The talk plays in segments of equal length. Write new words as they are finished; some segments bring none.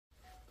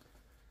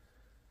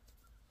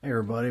Hey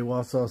everybody,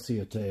 well, I'll see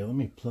you today. Let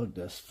me plug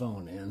this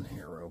phone in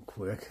here real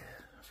quick.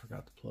 I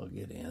forgot to plug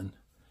it in.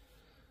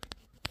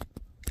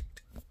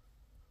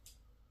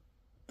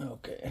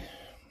 Okay,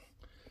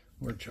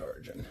 we're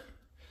charging.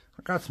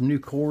 I got some new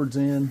cords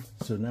in,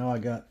 so now I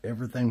got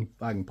everything.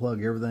 I can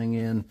plug everything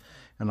in,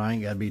 and I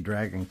ain't got to be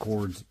dragging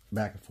cords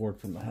back and forth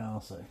from the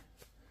house.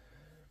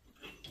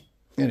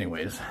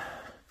 Anyways,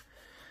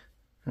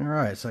 all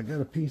right, so I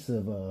got a piece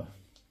of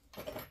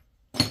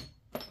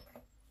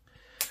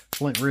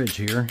Flint Ridge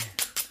here.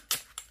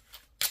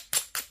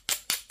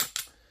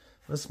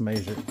 Let's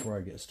measure it before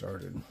I get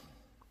started.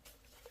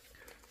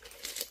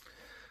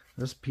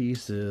 This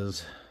piece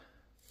is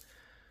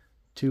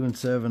 2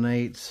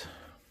 7/8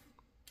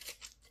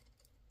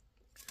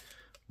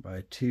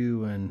 by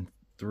 2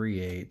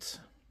 3/8.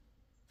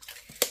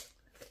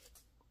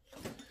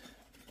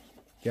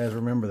 You guys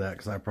remember that,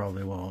 because I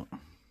probably won't.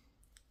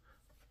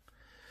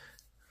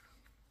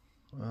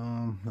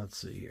 Let's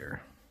see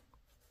here.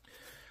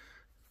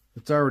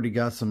 It's already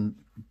got some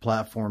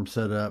platform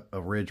set up, a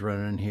ridge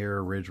running in here,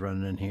 a ridge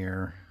running in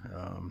here.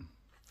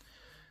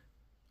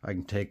 I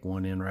can take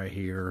one in right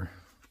here.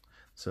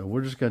 So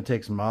we're just going to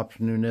take some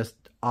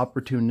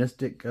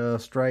opportunistic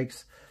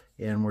strikes,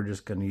 and we're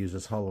just going to use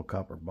this hollow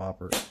copper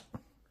bopper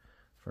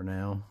for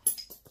now.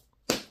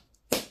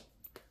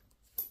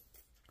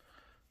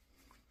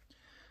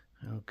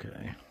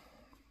 Okay.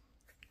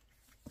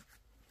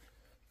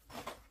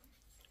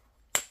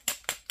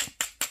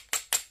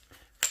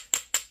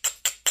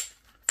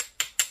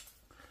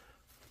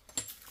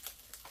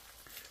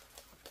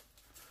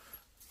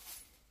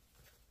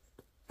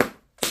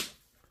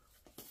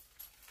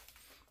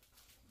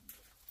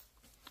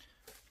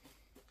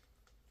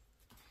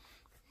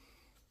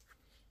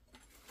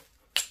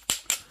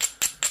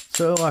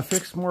 So I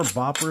fixed more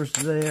boppers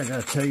today. I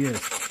gotta tell you,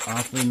 it's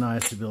awfully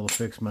nice to be able to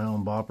fix my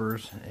own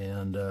boppers,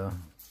 and I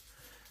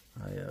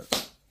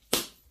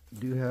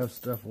do have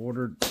stuff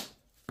ordered,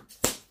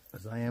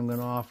 as I am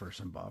gonna offer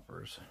some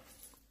boppers.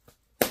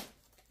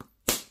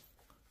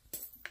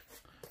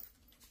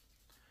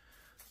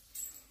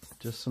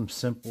 Just some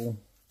simple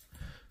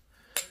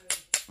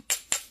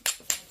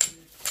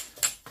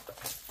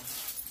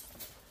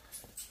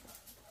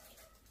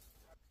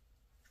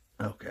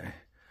okay.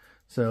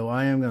 So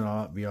I am going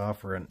to be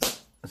offering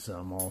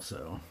some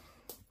also,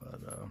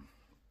 but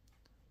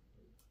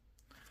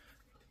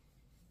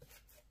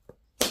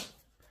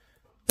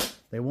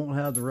they won't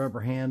have the rubber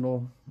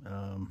handle.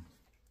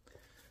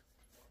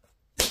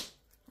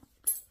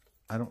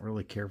 I don't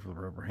really care for the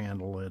rubber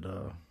handle.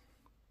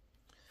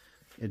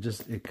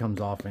 It comes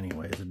off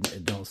anyways.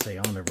 It don't stay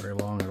on there very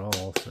long at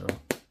all, so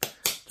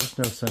just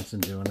no sense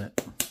in doing it.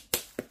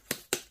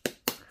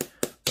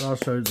 But I'll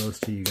show those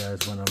to you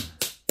guys when I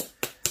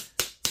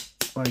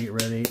get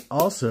ready.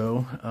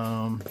 Also,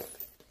 I'm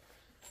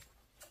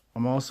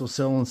also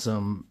selling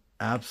some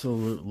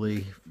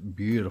absolutely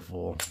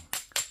beautiful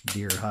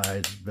deer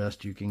hides,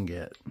 best you can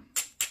get,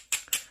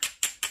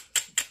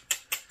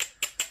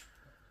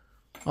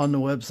 on the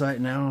website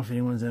now, if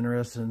anyone's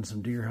interested in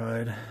some deer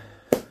hide.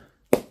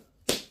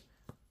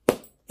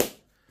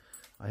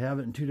 I have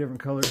it in 2 different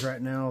colors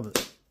right now.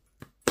 The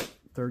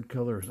third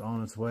color is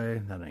on its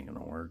way. That ain't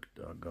gonna work,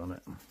 doggone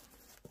it.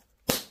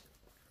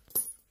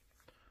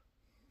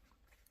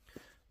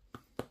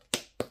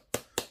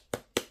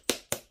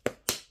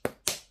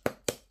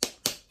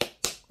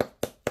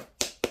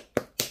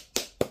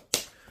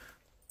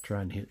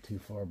 Trying to hit too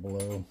far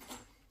below.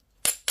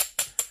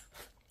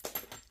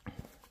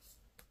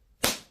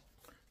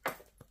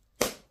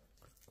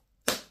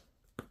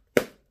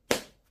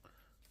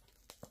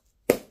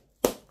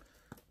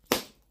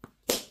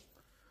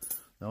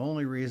 The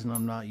only reason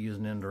I'm not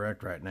using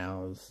indirect right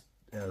now is,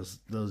 as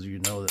those of you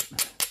know that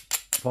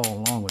follow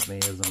along with me,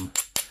 is I'm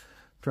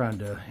trying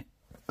to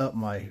up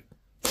my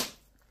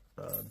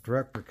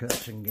direct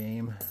percussion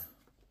game.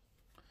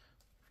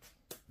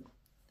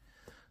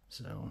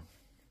 So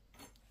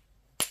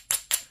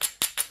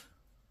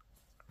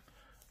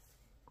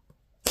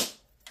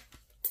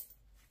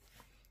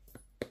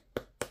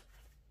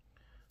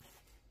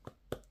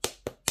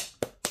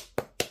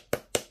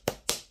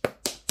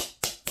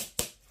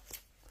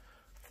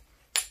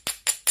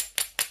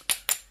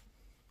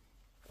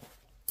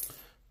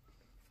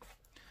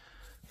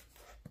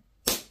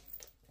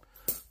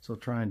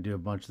try and do a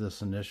bunch of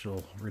this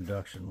initial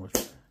reduction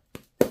with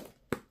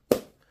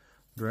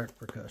direct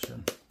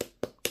percussion.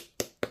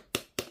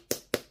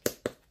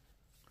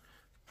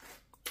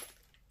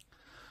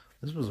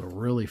 This was a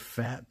really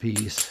fat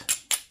piece.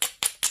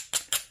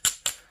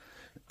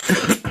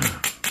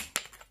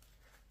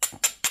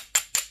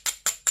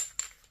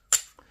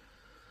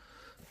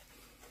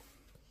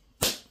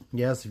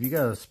 Yes, if you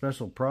got a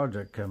special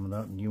project coming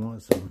up and you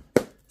want some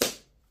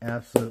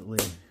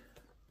absolutely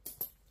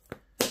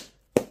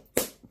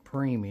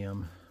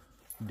premium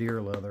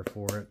deer leather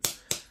for it,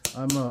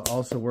 I'm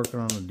also working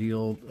on a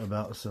deal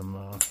about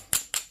some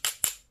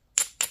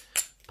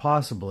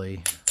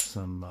possibly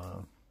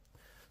some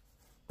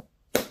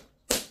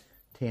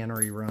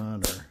tannery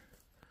run or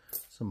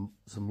some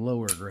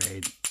lower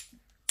grade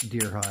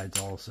deer hides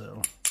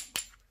also.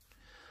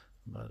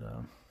 But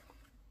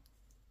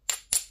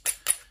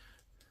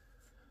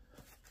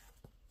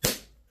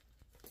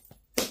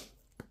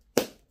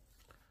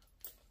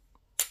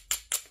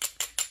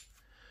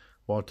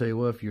well, I'll tell you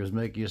what, if you was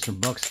making you some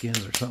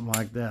buckskins or something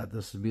like that,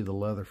 this would be the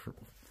leather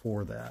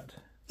for that.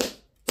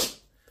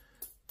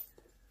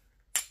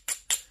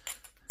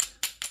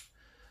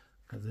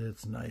 Because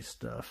it's nice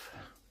stuff.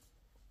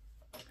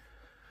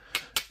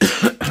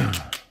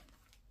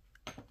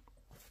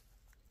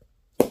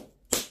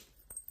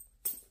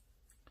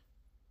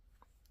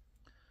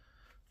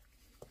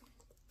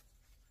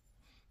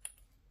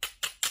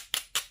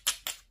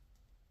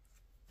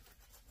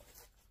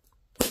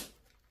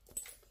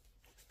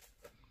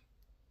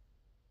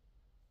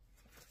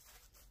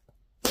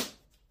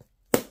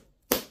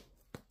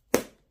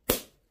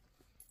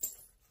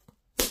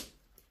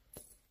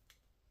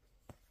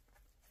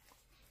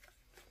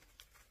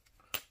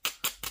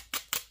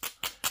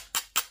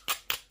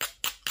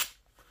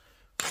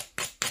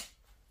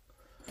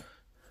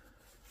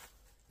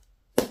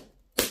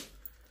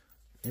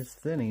 It's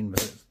thinning,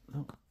 but it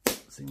don't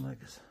seem like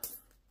it's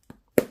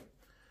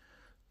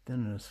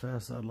thinning as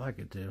fast as I'd like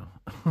it to.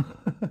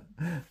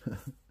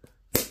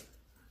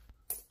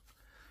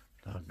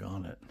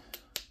 Doggone it.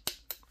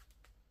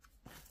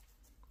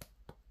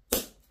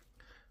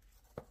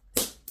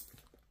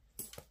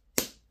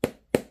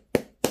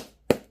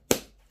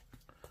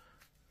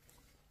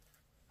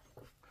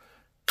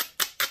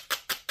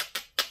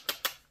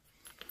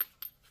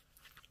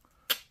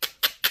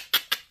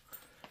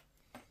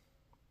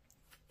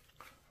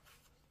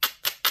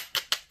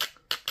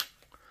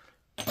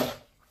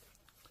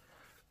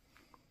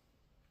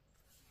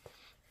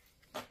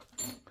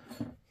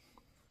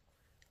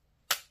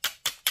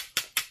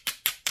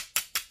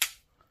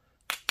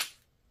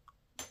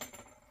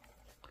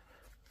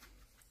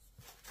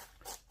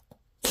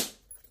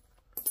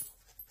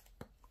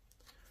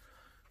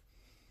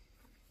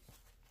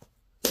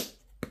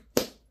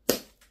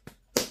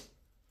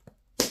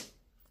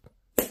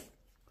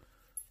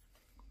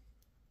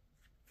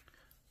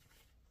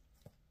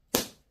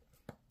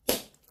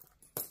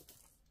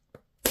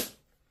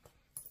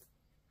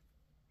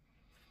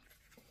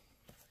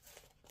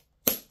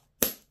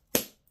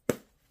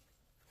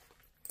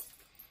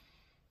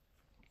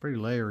 Pretty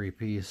layery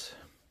piece.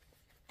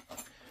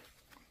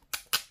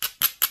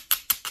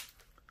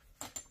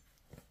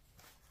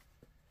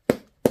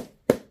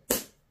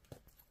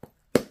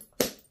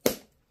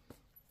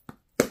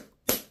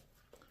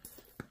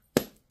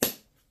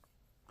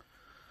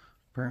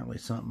 Apparently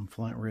something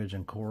Flint Ridge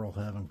and coral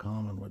have in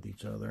common with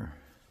each other.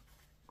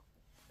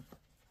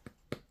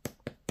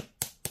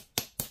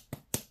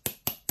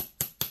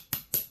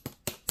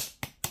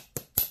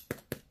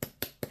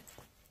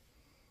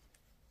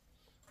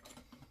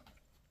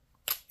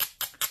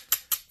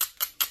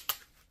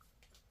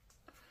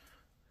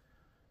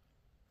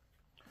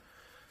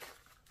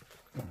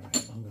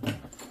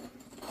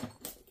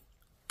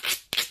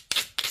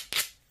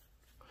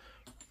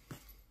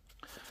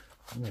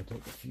 I'm going to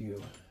take a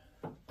few.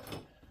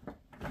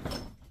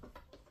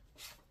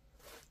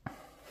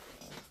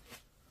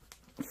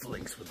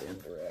 Flinks with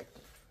indirect.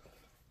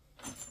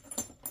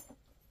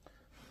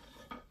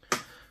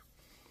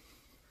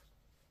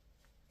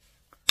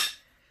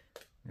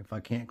 If I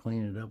can't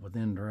clean it up with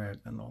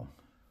indirect, then I'll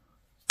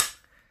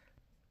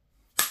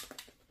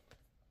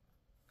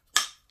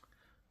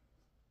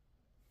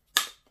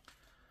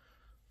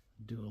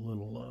do a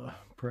little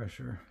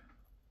pressure.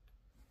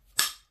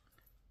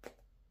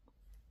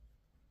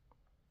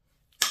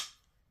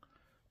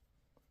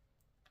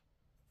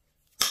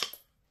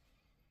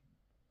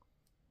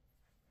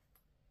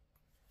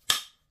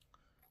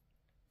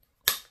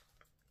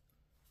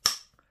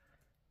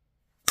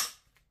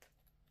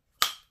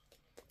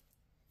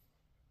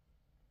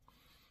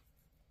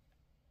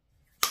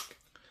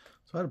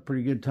 So I had a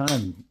pretty good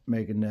time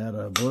making that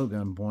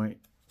blowgun point.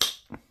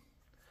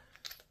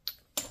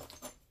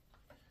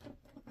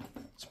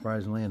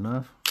 Surprisingly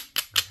enough.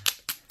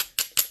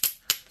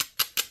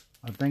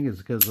 I think it's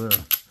because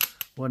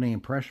wasn't any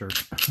pressure.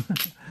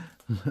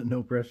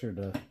 No pressure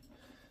to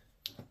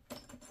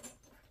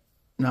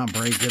not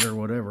break it or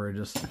whatever. It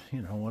just,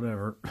 you know,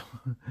 whatever.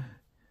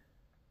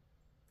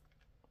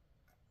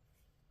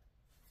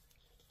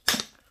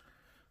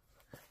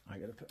 I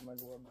gotta put my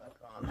glove back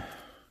on.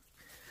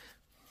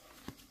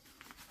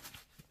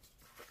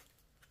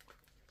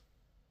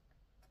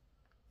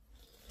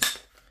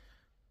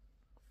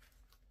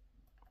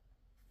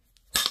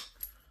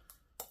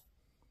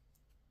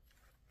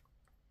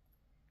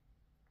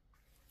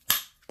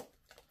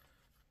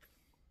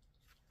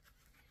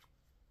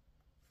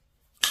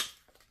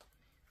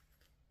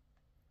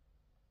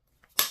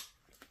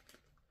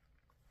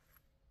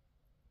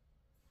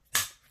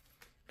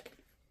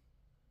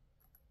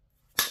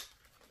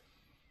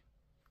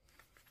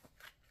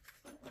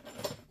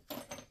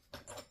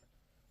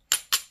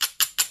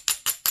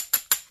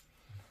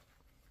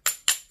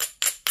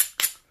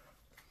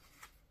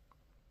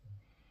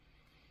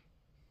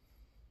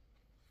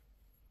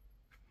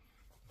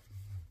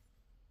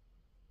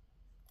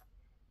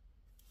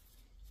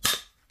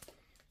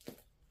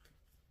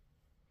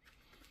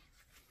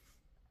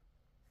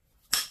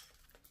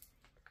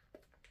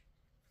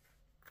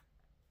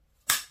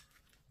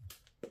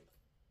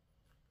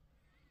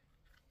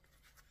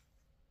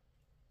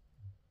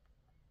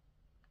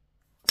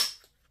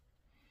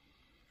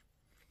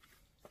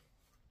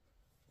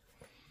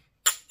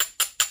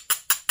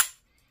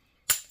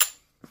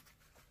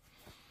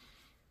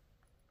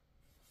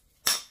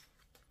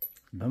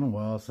 Been a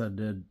while since I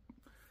did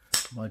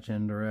much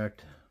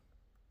indirect.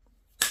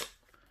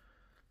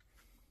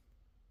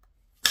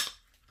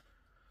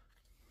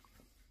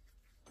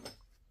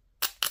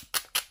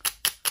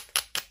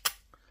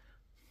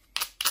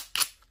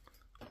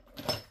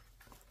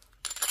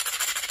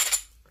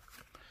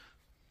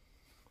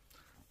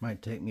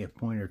 Might take me a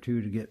point or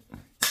two to get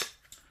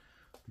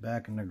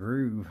back in the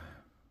groove.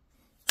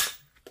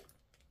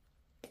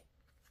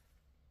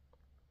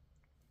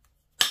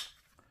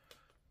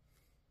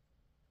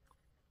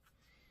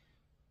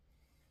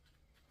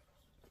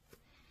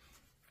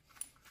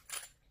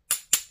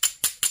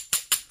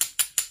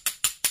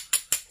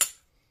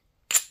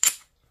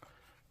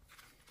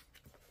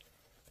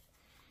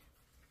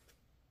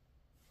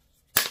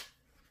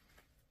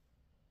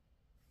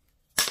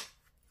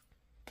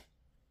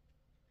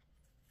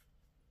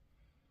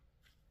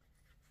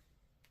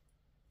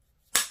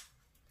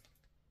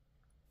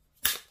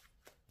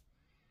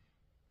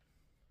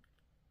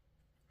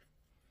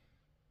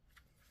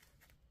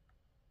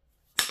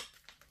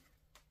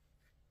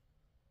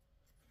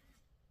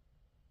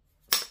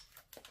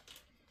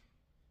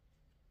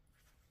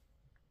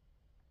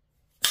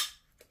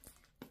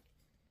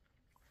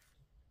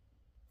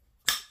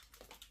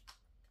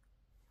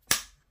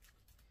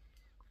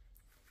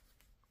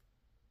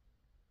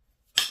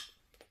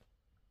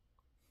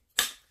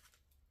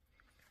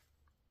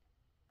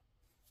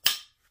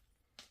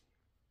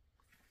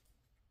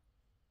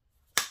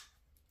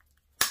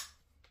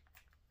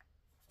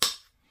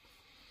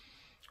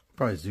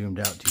 Probably zoomed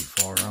out too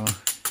far, huh?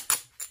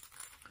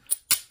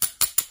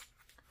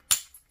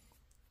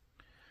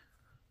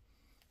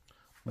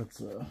 Let's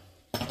still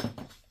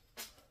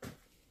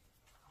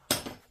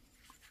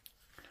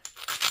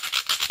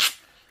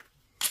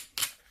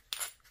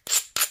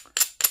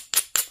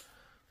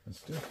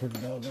pretty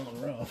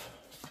doggone rough.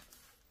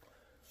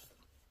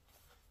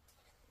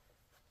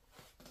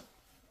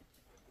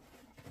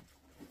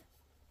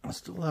 I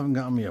still haven't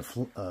got me a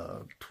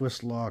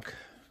twist lock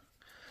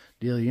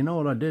deal. You know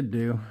what I did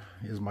do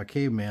is my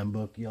caveman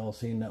book, y'all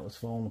seen that was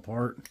falling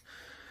apart.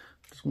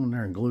 Just went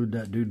there and glued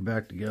that dude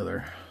back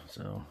together.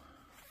 So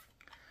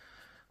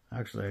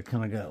actually I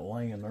kind of got it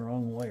laying the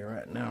wrong way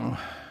right now.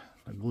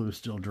 The glue's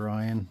still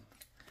drying.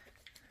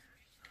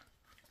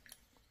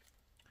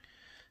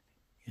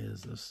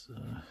 Is this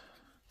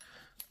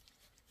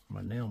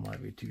my nail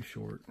might be too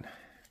short.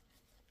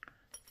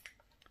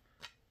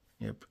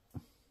 Yep,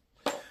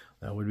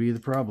 that would be the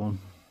problem.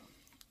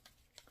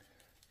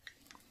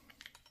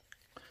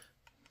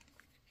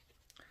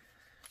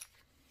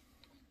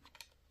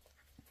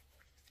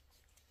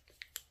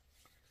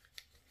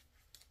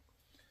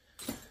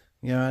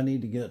 Yeah, I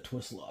need to get a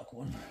twist lock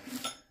one.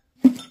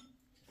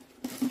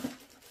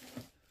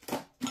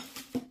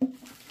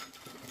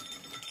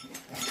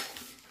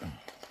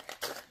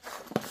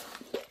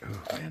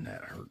 Oh man,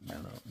 that hurt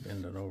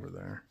bending over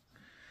there.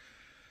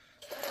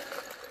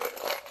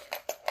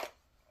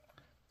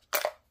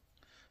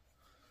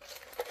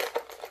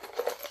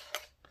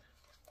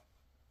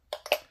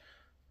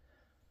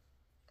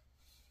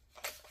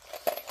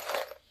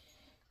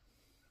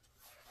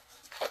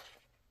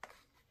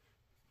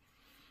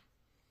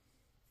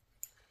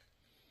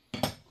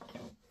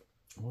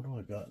 What do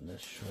I got in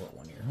this short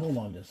one here? Hold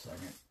on just a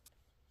second.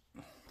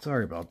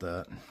 Sorry about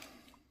that.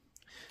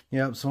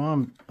 Yeah, so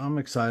I'm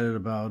excited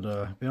about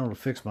being able to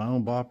fix my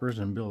own boppers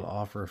and be able to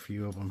offer a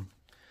few of them.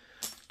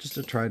 Just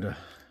to try to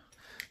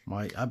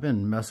I've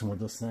been messing with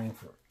this thing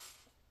for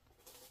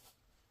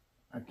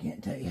I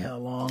can't tell you how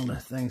long. The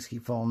things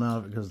keep falling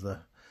out because I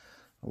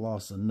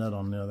lost a nut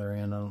on the other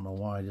end. I don't know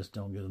why I just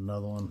don't get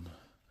another one.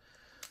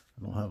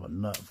 I don't have a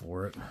nut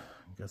for it.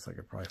 I guess I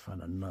could probably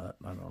find a nut.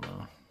 I don't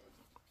know.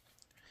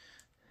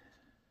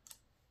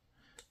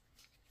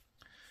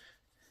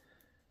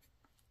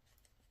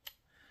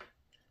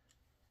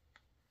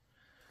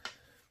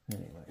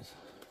 Anyways,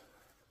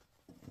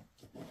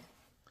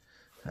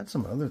 had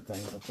some other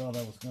things I thought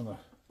I was gonna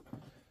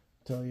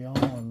tell y'all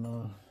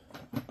on.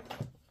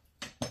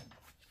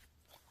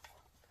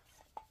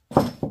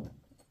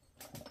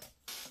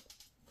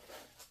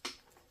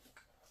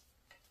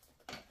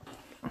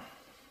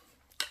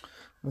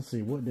 Let's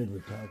see, what did we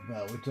talk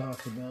about? We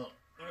talked about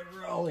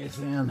Raleigh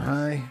fan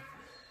high.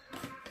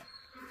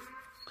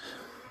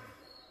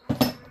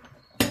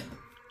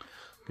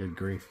 Good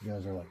grief, you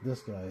guys are like, this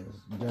guy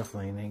is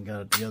definitely ain't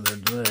got it together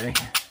today.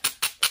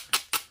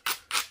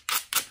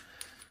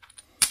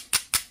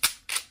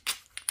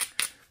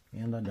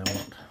 And I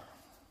don't.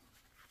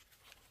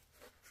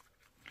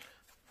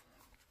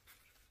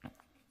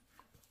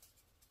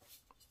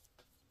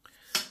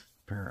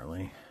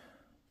 Apparently.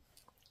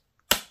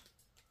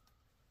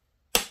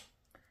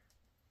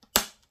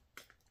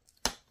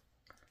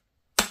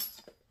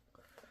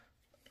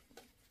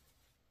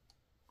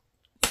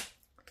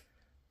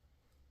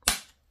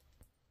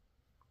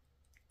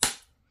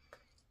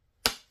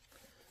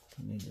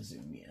 I need to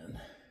zoom in.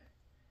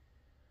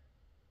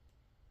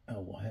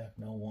 Oh, well, heck,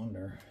 no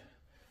wonder.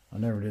 I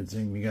never did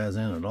zoom you guys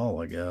in at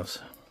all, I guess.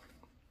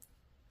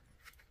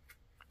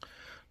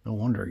 No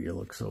wonder you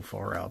look so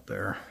far out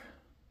there.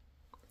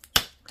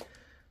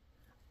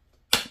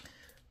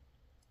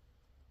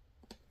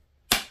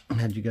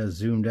 Had you guys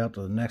zoomed out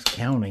to the next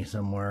county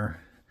somewhere.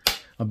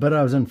 I bet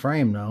I was in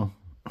frame though.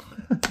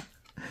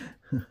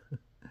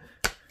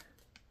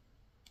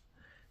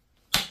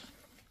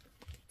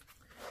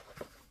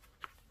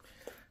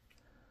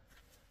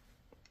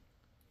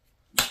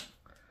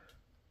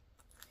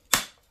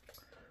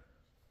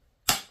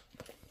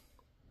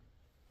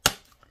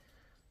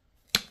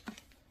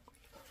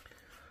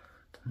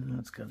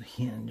 That's got a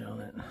hinge on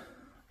it.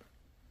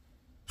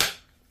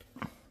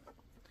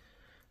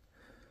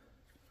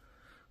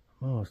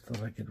 Oh, I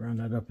thought I could run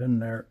that up in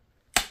there,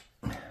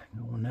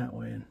 going that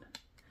way and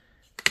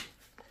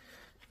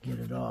get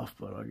it off,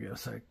 but I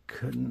guess I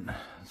couldn't.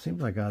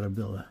 Seems like I ought to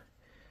be able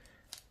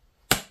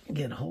to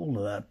get hold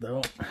of that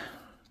though.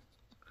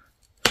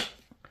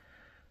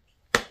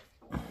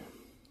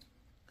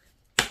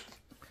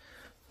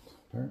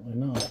 Apparently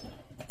not.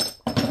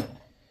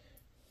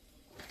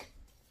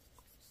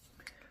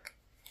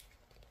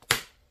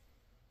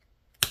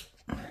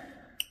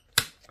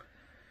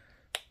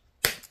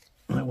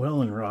 That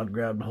welding rod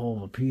grabbed a hold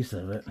of a piece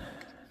of it.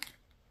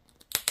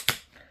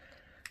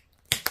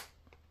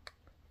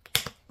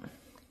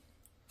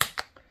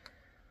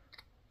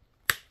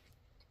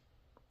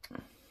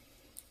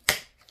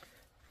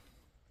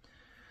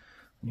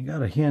 When you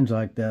got a hinge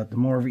like that, the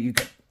more of it you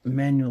can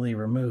manually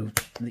remove,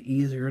 the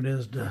easier it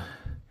is to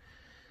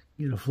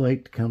get a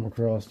flake to come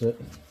across it.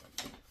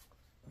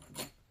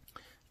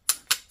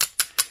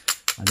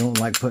 I don't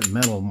like putting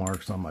metal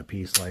marks on my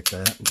piece like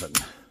that,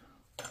 but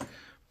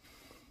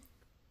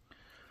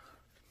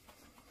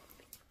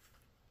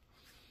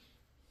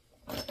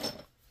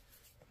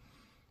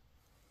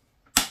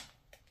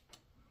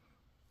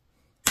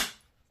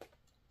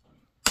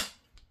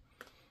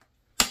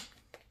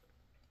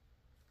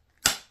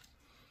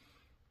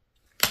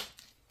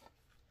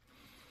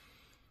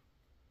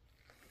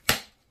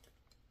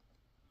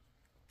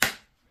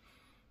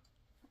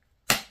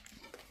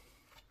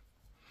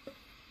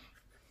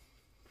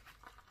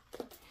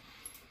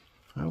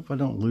I hope I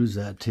don't lose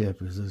that tip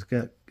because it's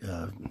got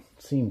a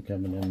seam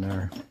coming in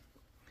there.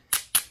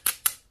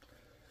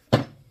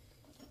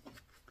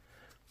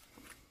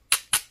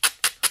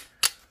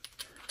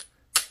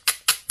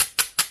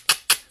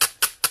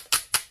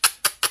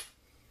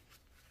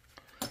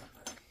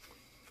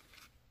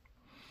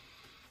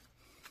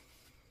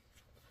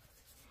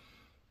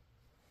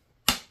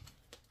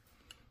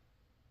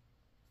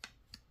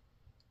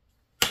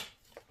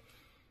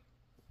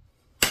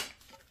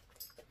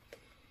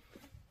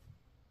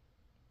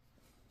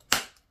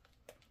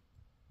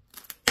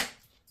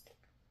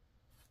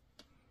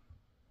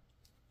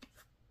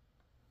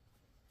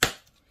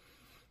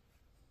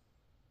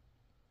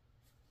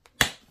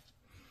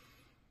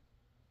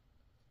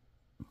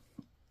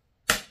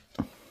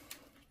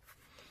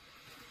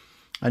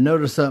 I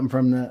noticed something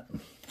from that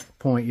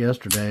point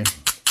yesterday.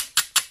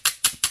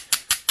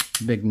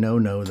 Big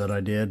no-no that I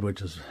did,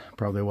 which is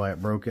probably why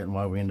it broke it and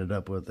why we ended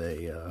up with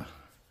a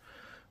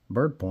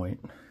bird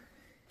point,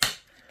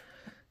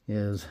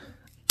 is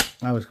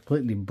I was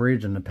completely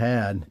bridging the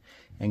pad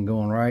and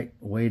going right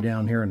way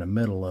down here in the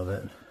middle of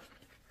it.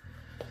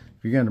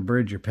 If you're going to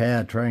bridge your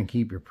pad, try and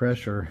keep your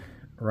pressure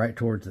right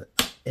towards the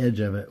edge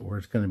of it where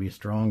it's going to be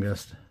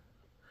strongest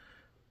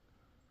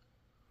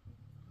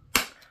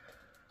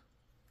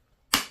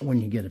when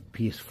you get a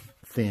piece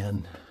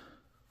thin.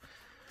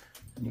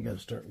 And you got to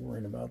start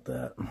worrying about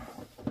that.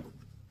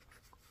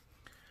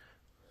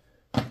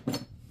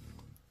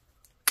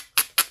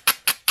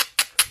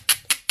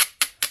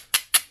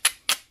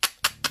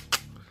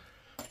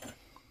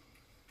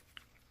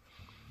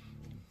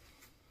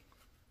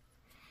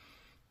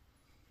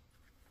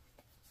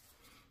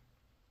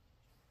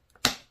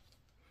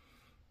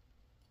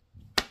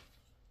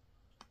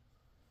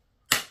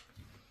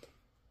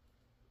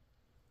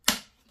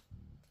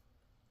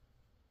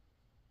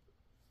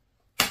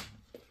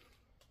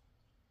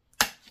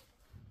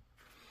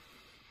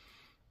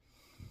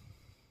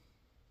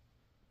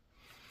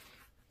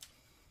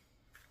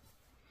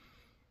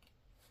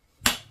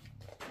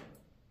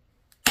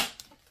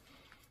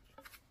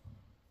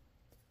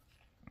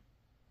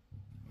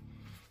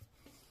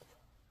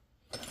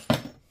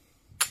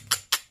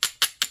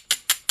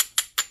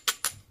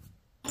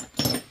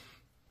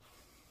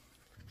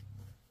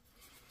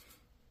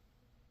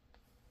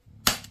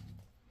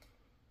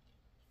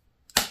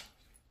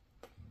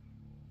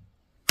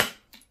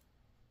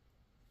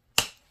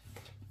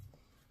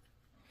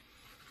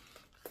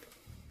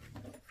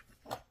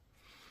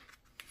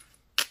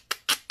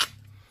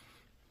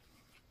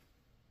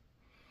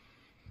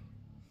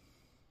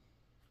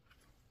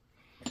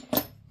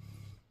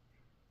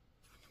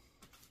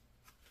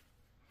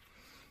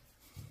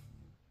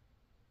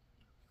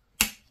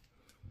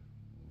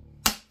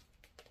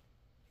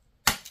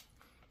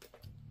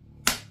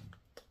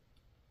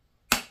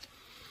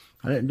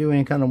 I didn't do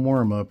any kind of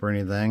warm up or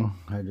anything.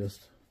 I just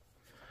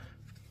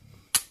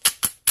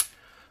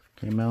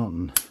came out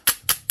and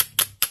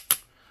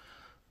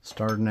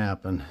started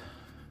napping.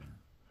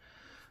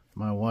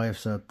 My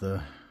wife's at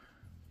the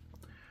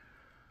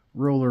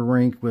roller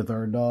rink with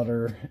our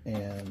daughter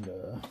and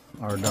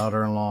our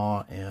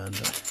daughter-in-law and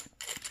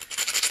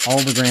all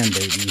the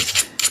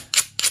grandbabies.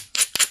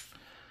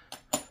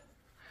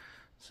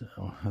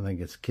 So I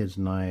think it's kids'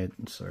 night,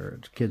 or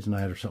it's kids'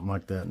 night or something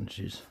like that, and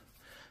she's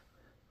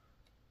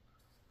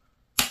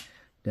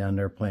down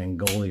there playing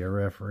goalie or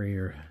referee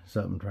or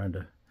something, trying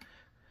to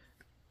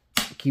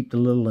keep the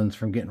little ones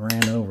from getting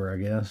ran over, I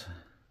guess.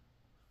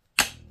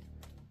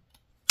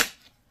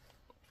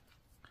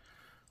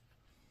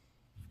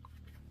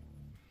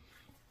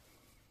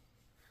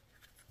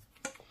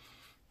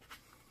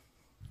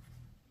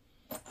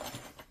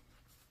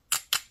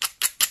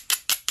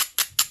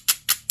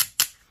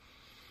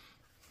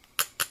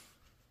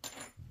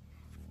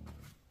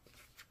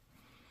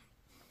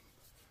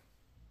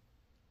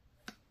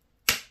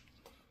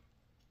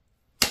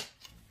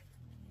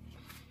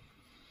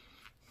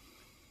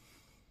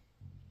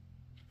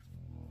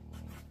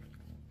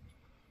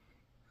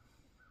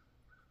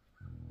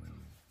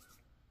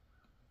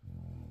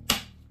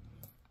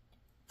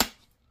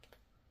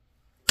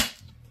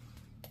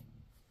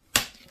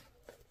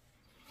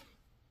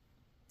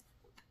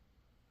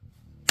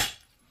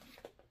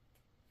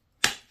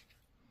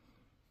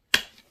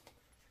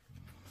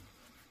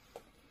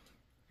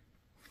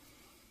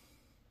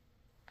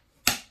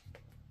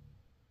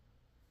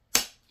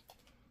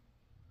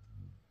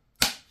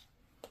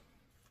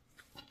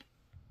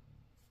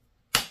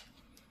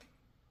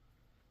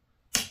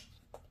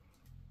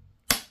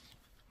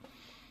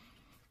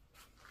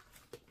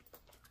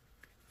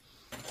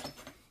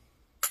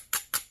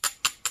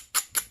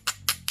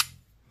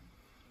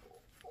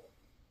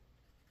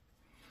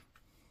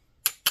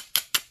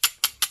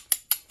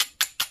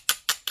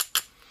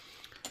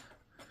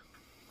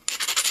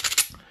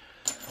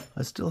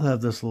 I still have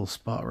this little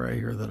spot right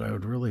here that I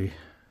would really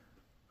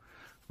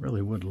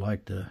would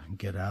like to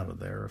get out of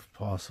there if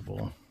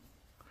possible.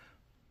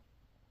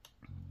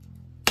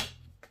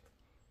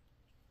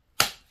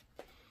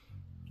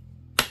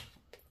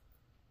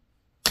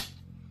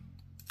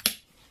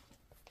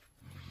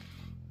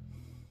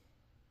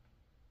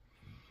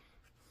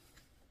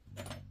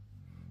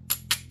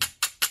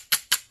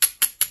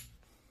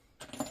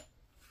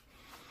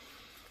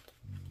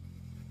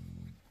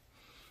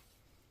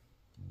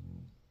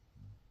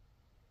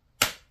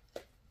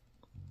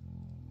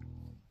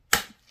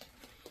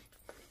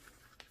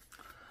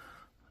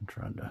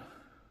 Trying to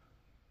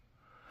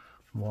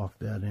walk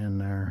that in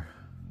there.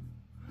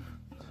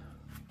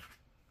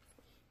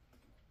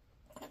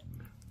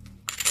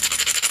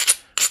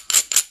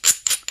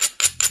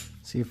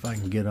 See if I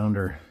can get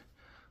under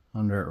it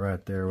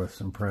right there with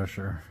some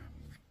pressure.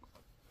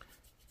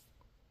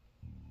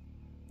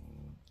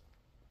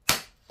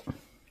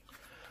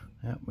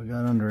 Yep, we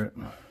got under it.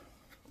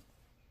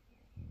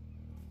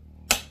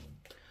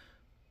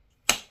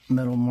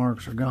 Metal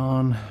marks are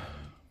gone.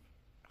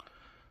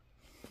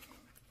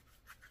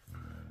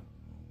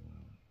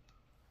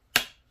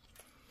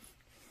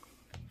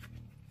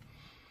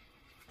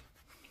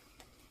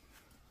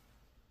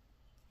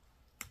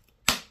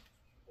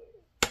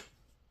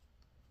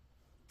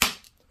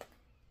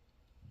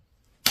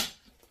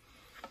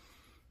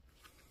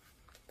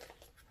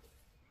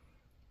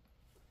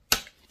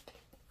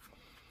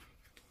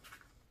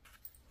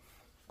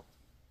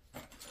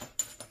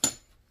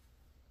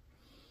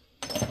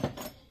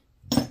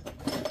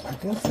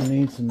 I guess I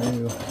need some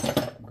new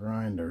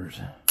grinders.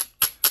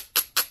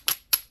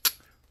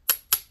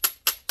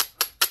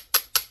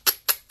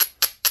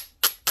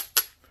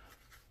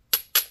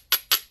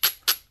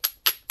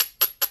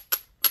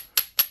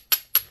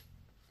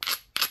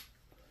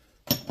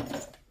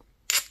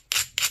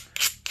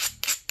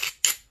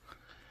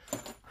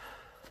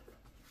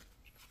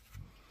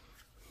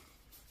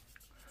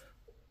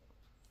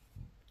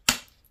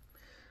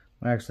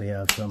 I actually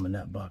have some in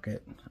that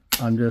bucket.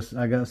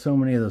 I got so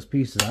many of those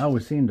pieces. I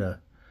always seem to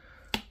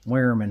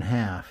wear them in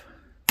half.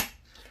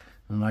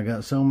 And I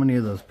got so many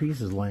of those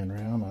pieces laying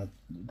around, I'm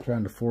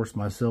trying to force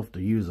myself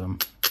to use them.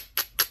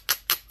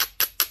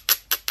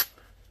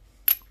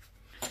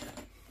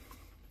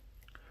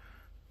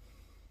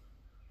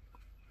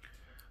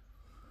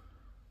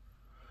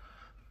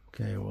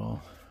 Okay,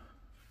 well,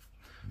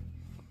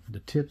 the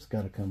tip's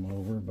got to come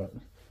over, but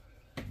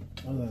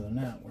other than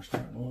that, we're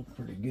starting to look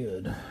pretty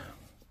good.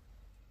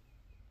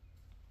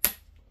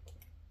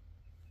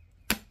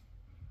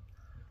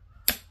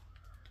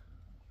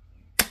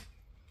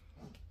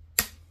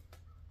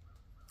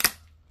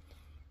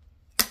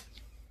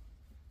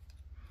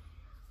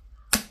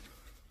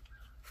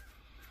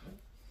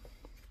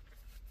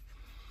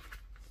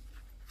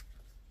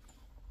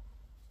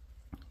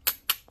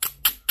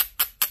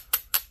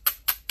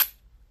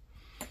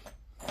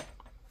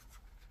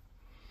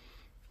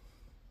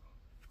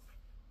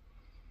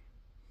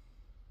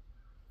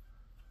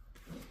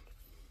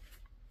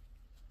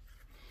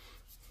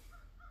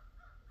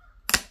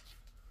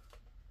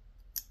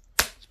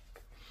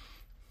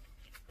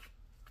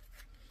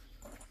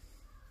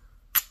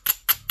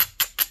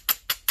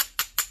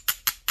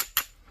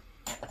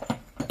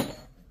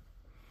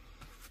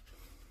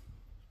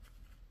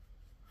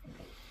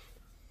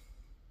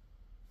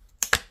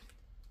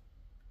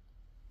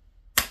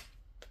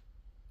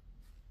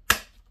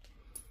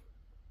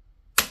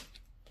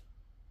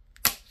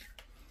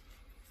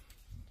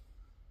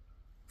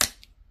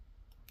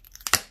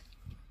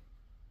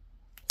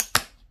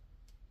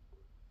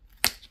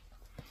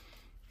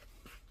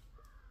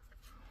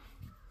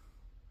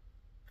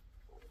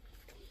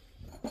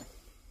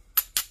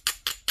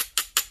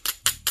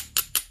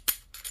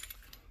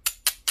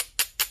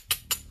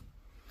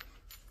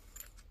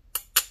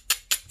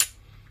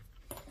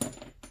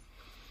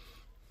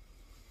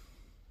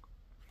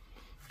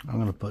 I'm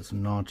going to put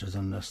some notches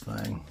in this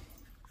thing.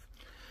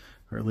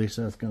 Or at least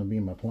that's going to be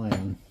my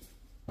plan.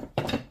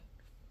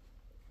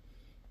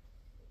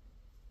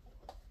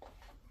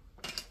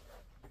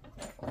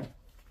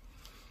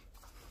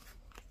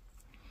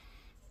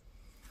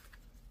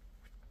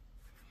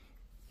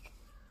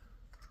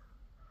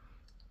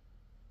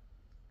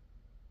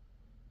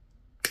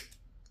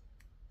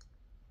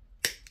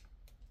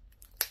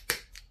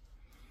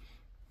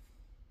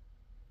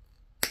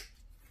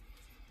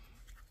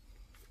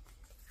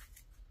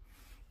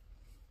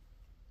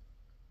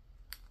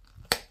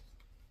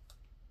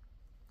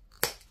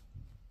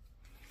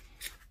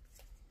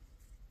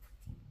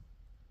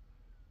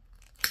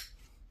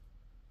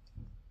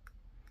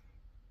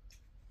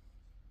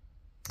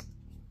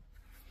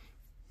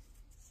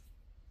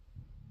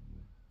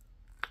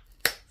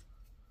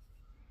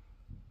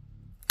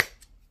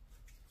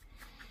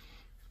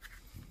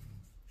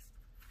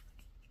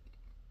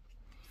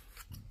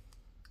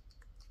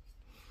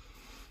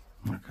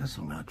 I guess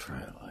I'm going to try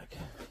it like,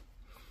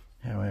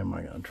 how am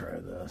I going to try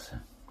this?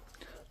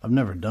 I've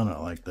never done it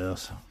like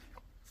this.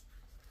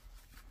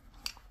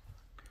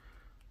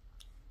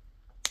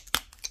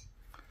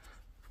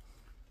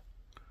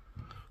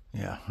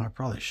 Yeah, I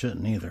probably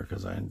shouldn't either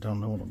because I don't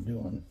know what I'm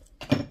doing.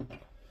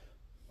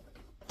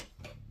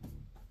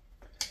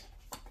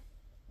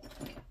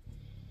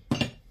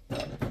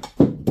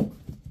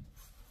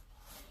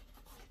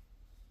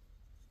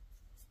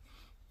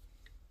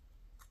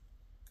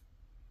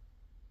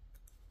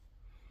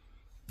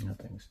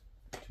 Nothing's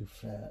too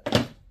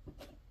fat.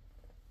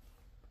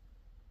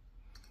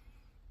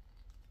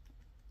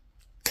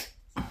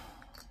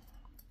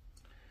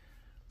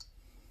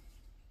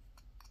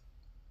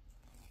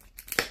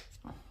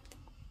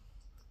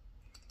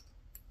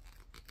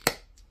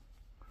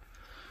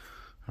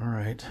 All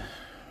right.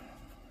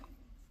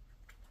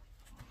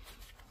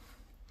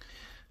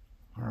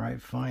 All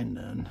right, fine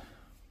then.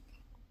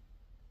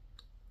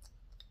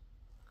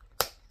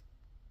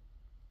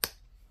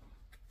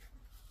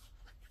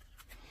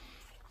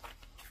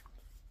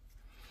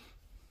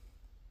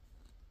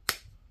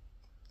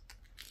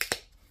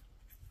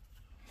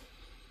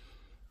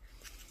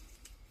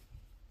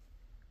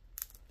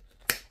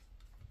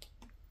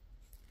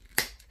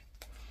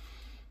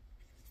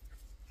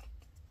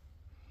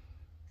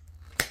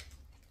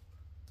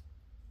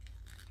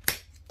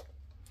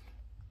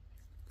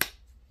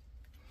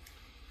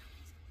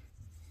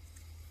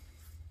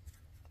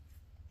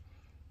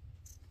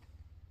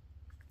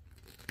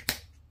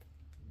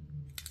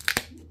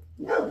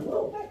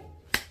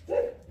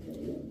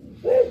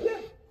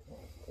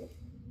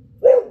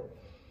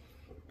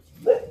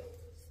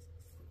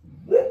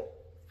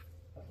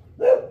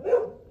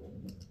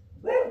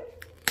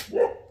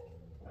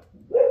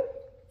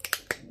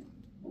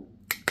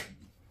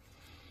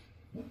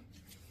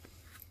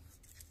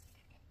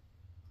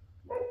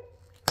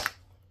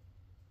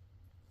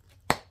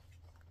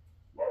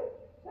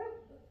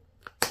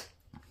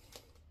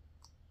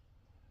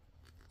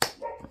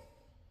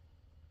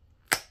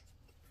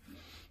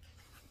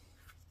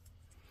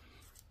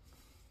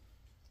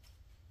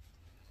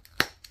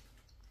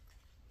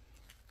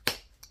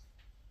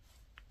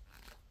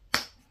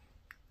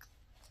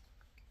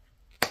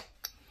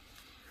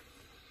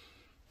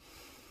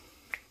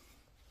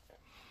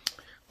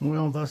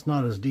 Well, that's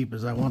not as deep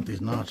as I want these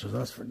notches.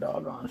 That's for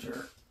doggone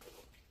sure.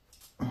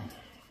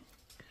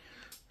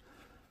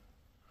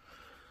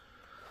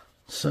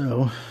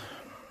 So,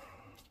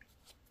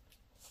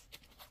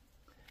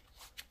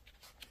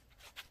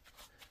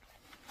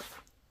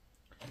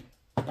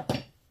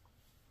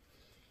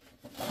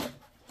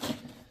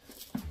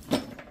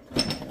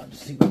 let's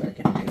see what I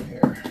can do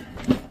here.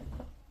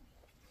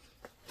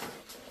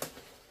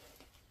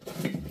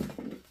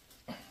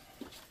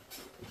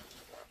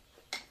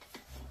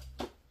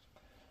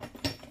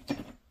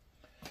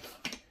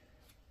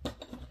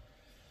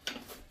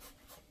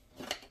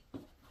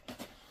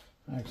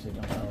 I actually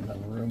don't have enough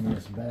room in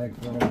this bag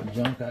for all the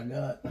junk I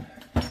got.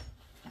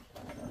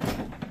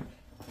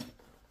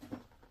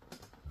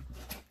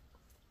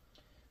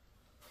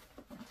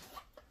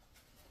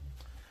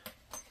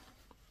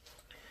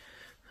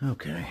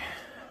 Okay.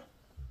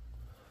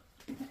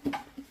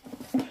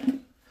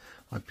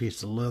 My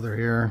piece of leather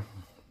here.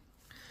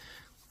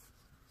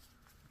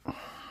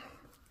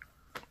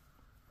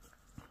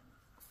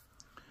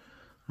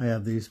 I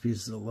have these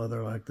pieces of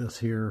leather like this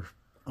here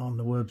on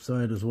the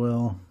website as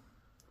well.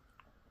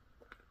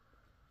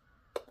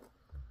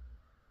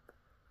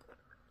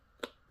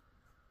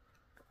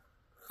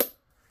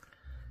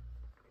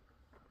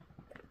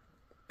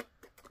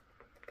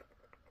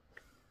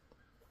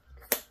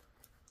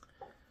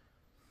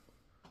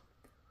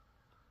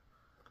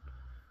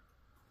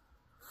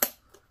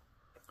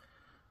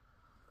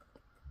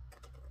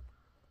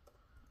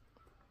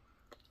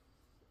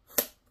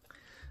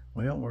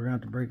 Well, we're going to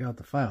have to break out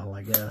the file,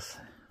 I guess.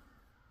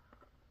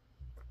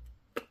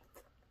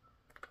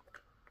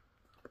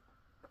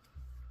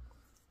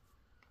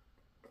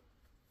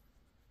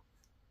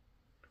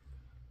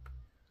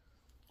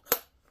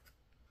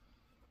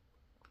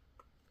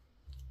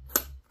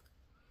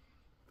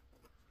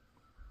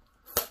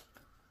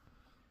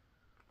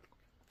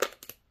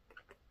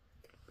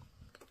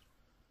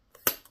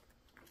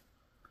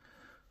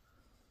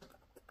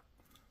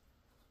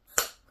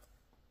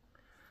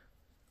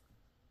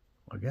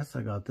 guess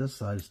I got this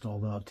side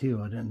stalled out too.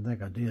 I didn't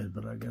think I did,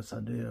 but I guess I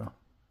do.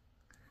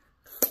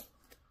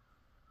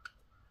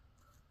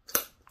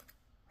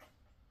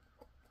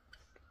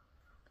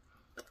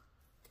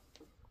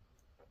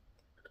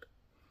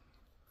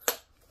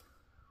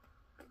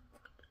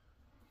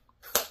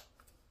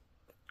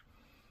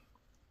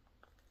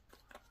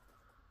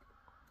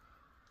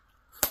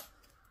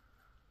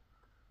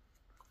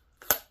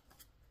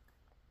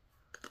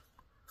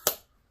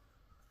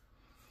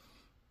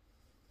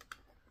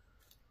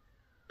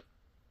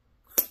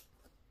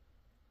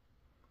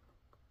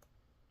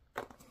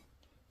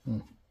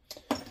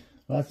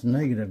 Well, that's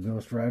negative,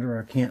 Ghost Rider.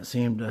 I can't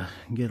seem to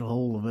get a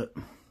hold of it.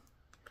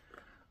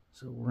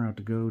 So we're going to have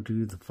to go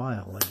to the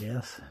file, I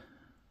guess.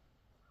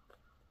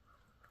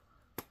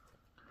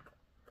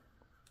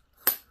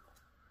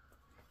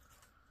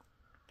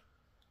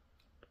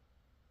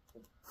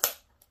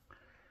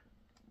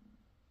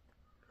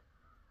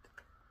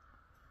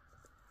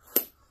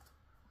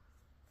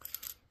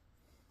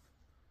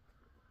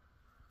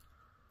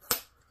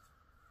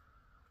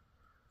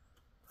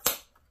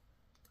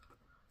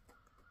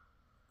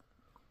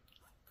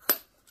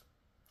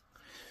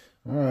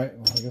 Alright,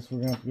 well, I guess we're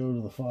going to have to go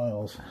to the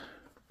files.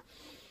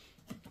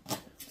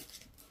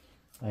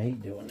 I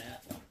hate doing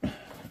that.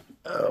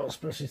 Oh,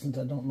 especially since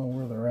I don't know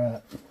where they're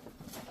at.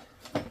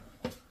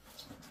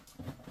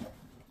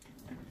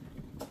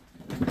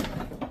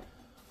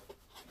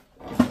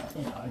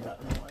 Yeah, I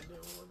got no idea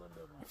where my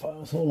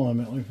files. Hold on a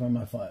minute, let me find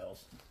my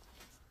files.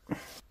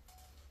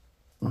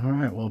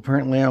 Alright, well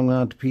apparently I'm going to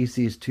have to piece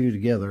these two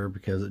together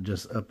because it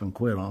just up and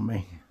quit on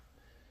me.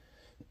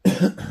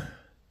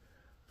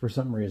 For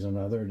some reason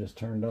or other, it just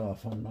turned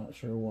off. I'm not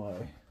sure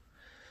why.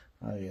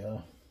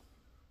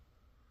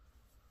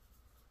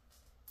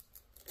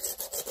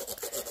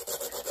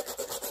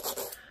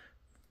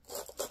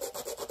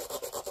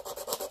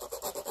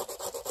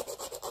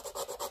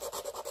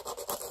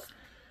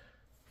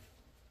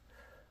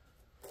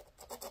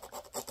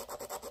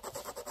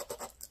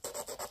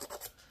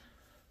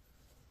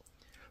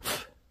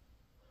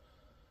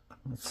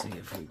 Let's see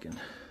if we can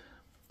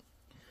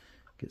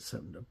get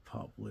something to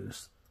pop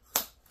loose.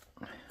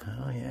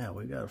 Oh yeah,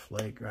 we got a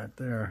flake right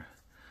there.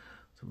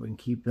 So we can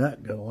keep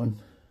that going.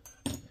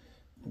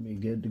 It'll be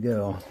good to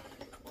go.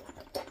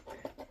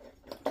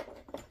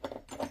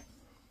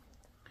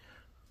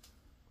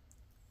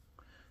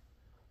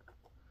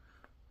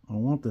 I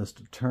want this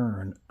to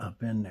turn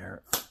up in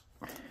there.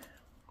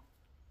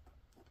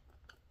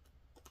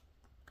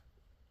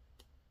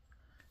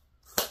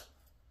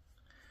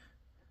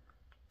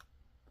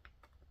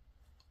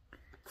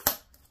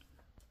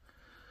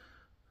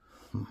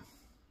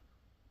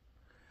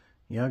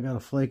 Yeah, I got a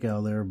flake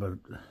out there, but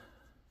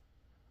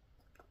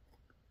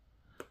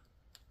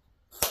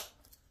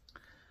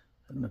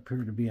doesn't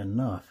appear to be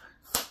enough.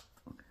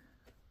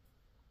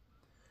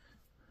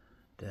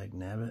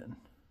 Dagnabbit.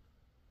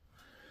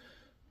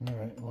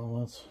 Alright, well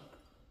let's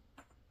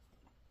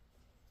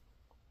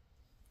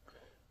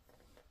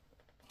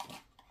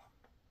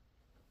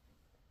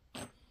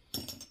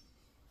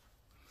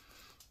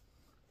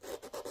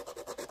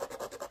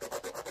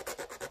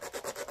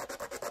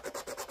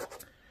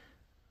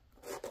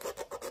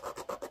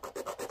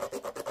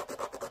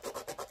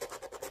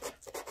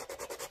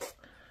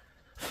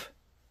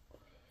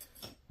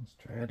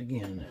try it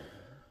again.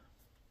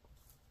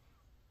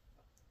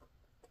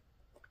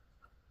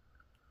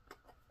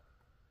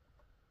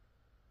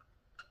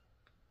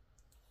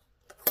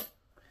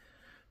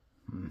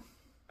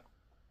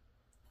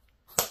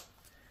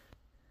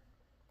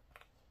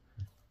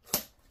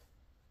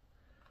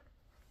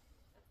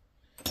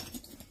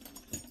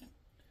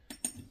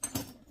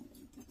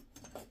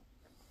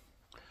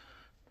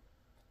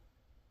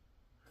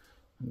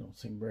 It don't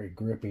seem very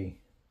grippy.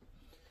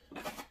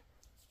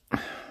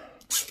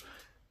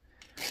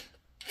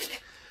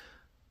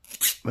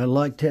 But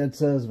like Ted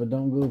says, if it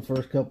don't go the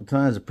first couple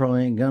times, it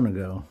probably ain't gonna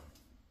go.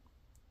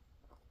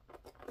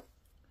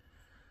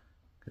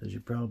 Because you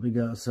probably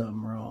got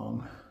something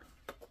wrong.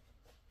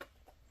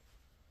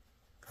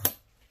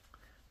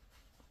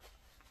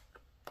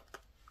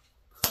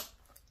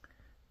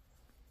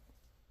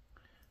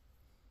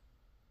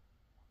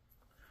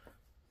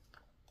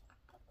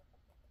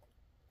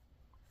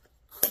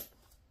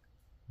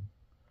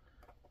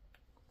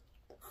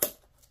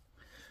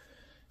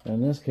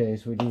 In this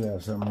case, we do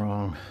have something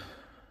wrong.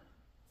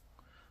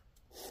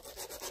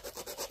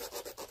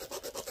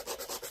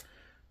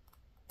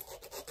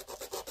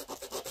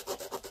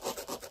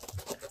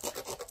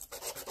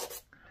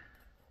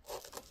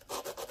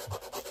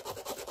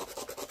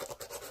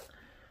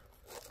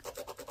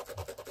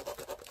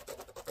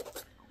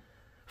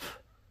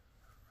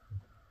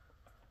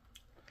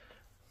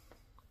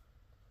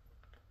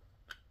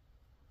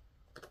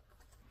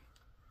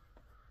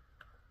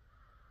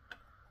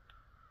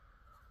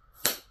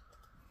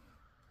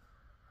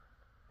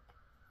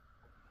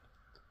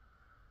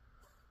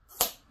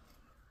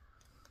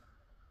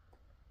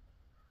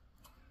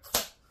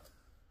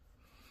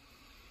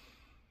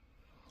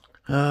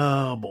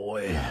 Oh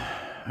boy.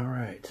 All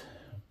right.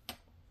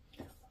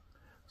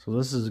 So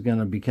this is going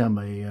to become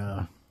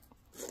a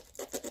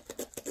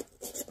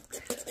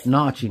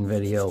notching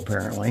video,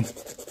 apparently.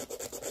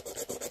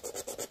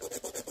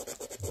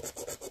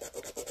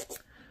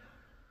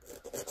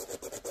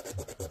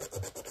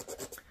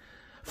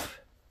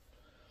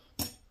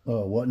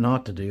 Oh, what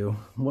not to do.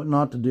 What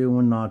not to do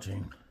when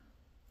notching.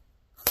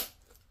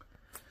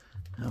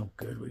 Oh,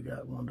 good, we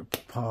got one to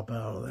pop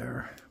out of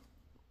there.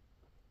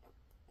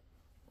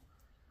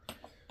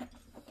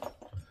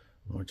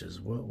 Which is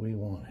what we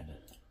wanted.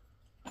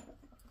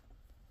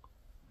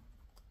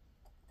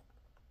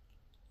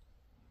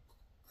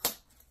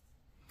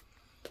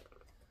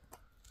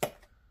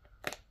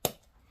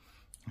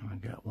 I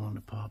got one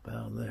to pop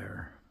out of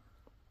there.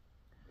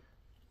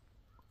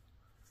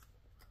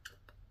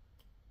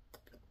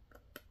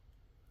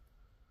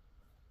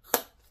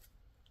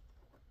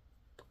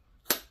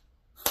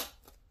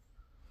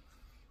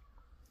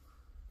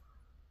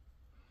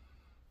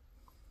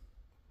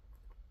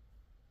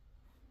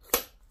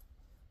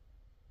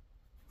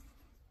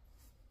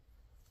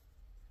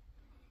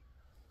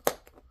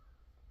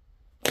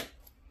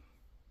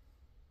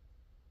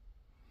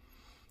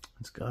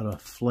 It's got a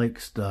flake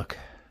stuck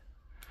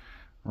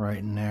right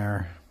in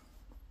there.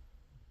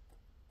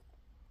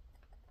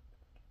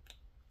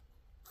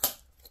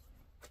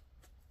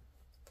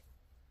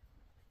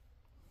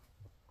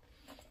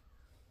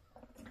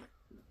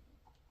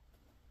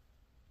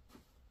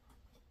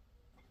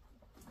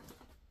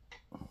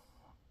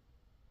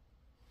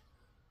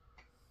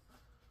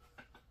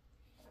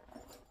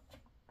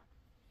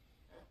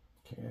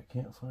 Okay, I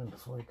can't find the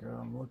flaker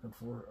I'm looking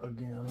for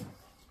again.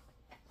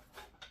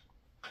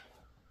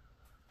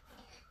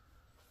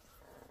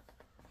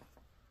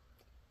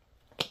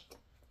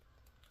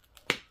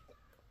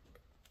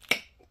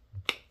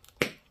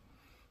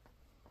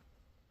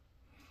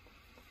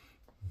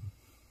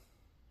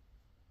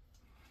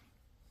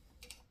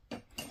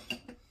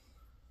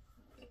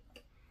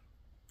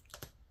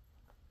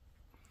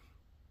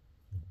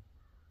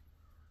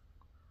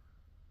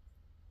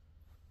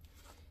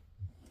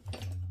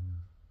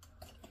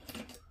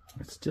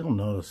 Still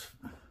knows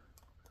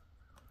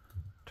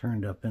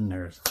turned up in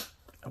there as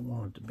I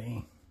want it to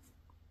be.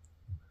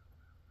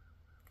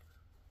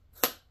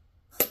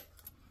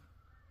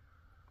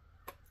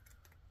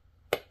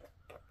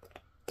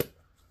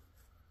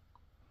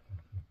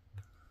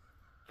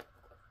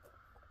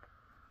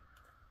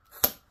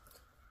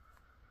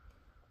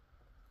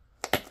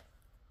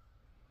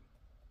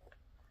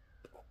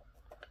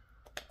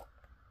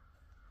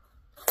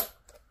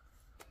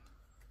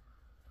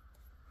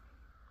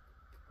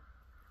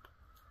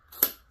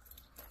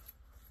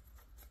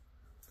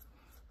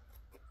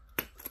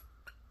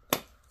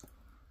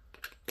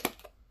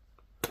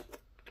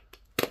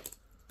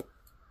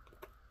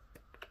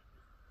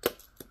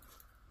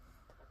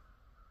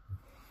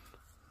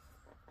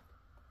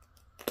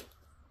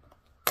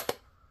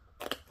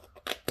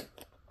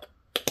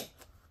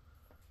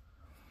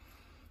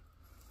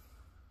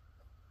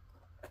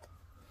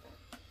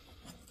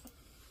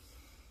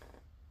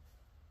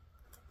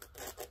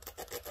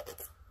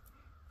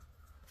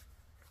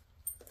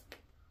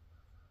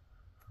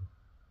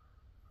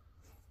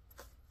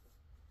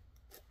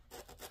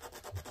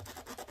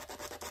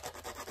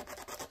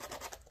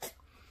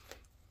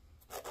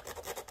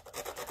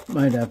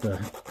 Might have to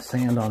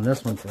sand on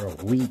this one for a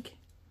week.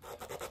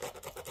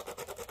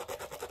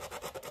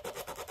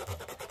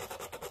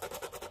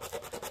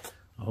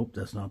 I hope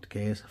that's not the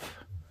case.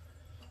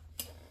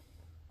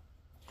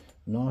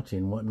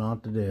 Notching, what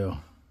not to do.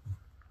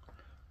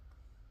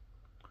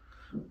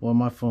 Well,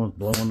 my phone's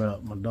blowing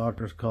up. My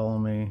doctor's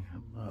calling me.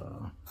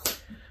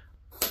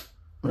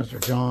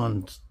 Mr.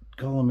 John's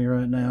calling me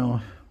right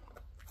now.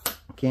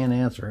 Can't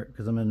answer it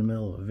because I'm in the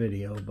middle of a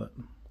video, but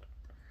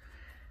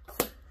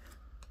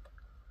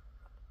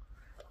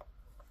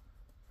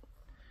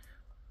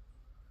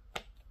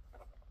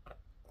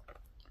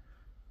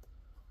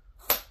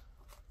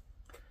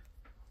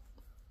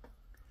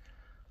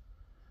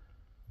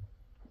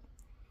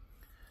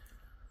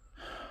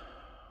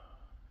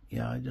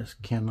yeah, I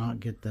just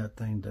cannot get that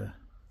thing to,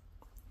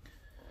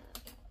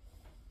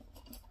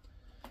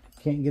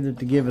 can't get it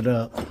to give it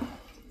up.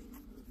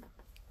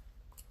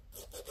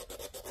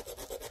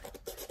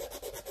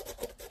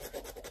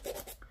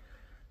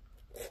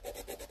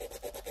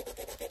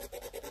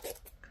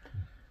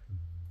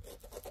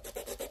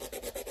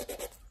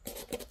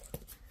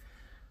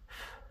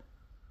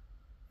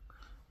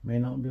 May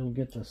not be able to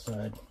get this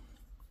side.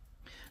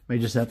 May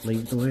just have to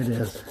leave it the way it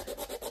is.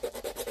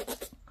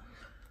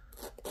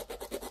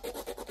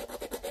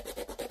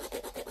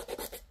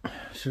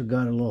 Should have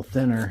got it a little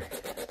thinner.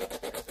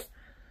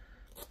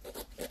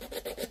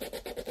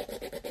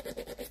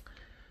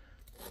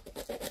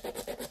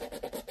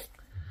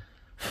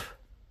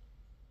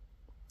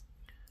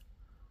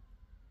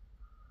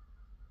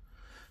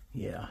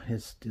 Yeah,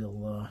 it's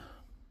still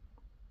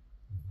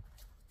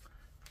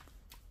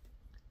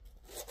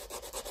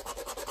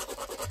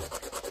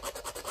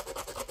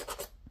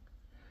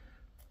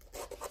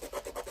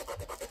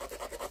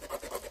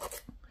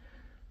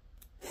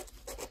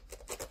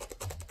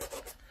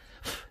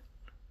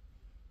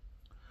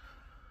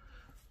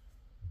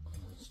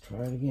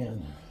Try it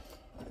again.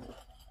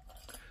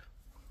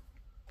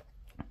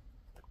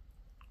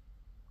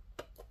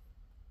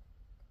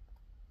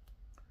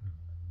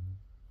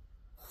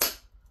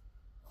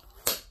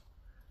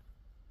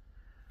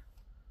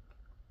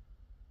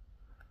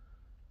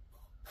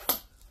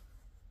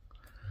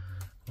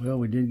 Well,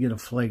 we did get a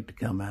flake to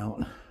come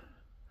out,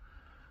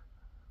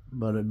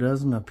 but it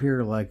doesn't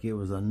appear like it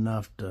was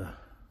enough to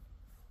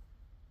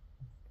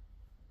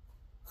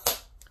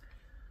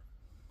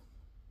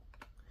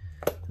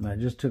and I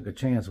just took a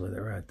chance with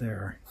it right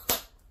there.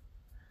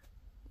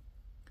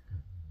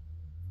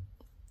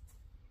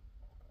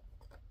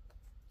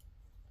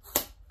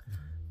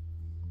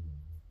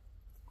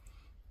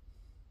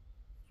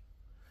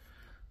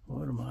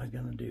 What am I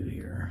gonna do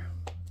here?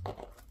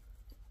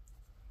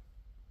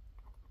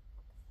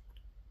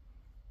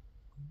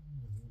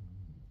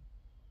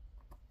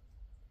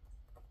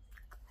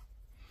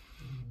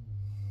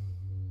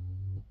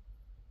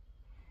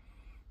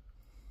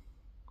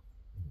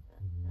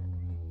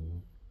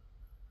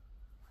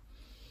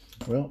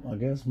 Well, I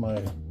guess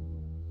my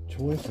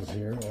choices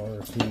here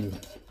are to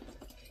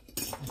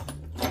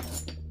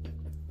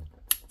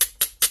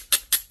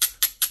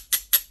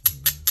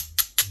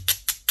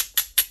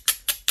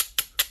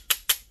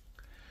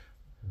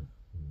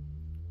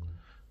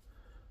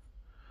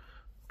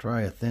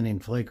try a thinning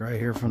flake right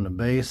here from the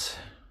base,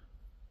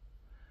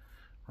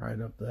 right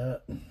up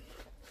that.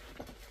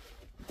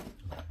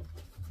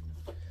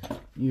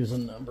 Use a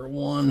number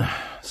 1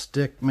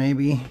 stick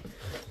maybe.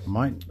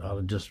 Might ought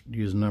to just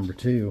use number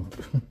 2.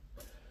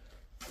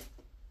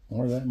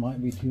 Or that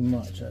might be too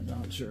much, I'm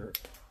not sure.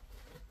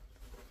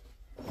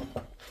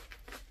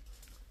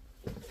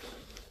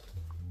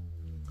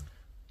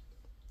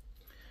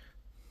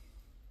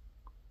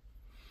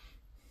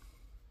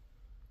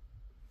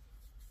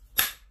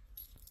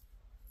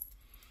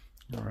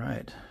 All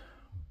right.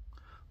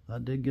 I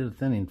did get a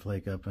thinning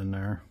flake up in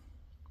there.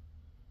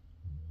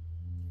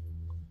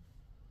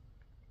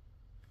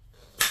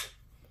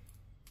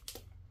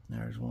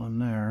 There's one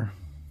there.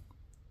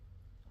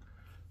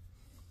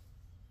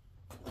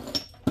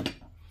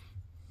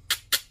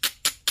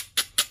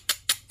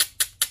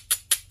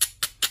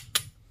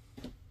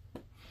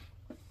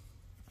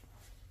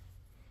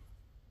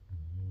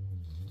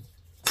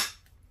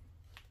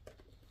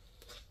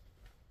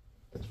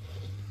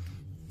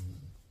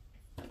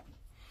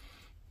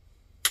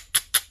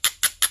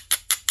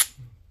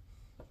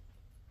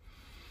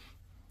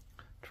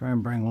 Try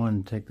and bring one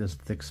and take this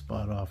thick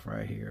spot off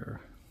right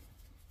here.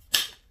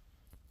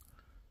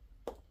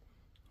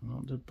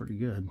 Well, it did pretty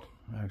good,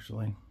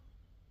 actually.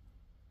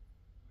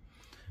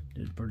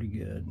 Did pretty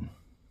good.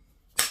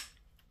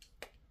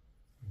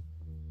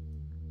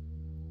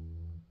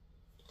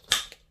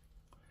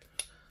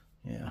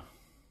 Yeah.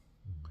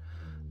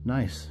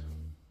 Nice.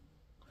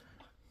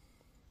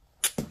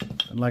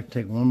 I'd like to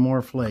take one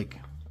more flake.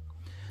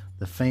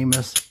 The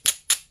famous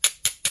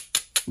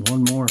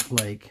one more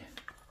flake.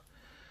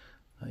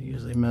 That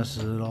usually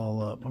messes it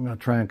all up. I'm going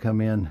to try and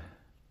come in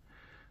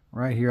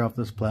right here off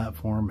this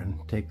platform and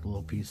take a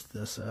little piece of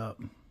this out.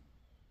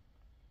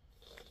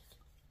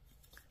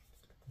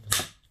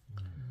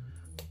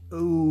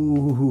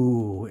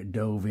 Ooh, it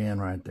dove in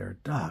right there.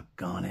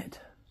 Doggone it.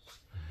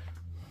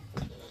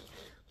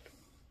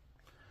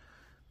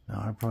 Now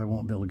I probably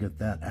won't be able to get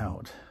that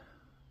out.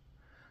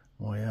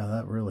 Well,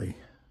 yeah,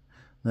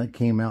 that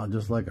came out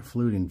just like a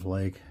fluting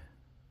flake.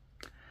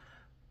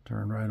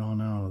 Turned right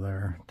on out of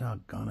there.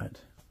 Doggone it.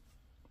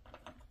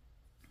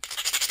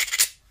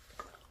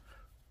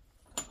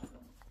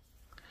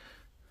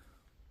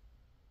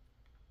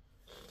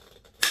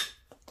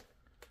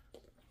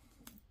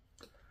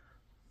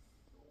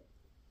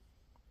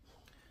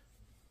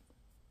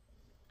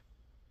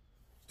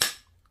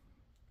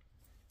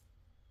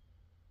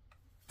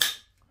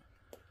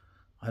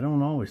 I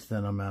don't always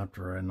thin them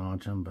after I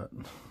notch them, but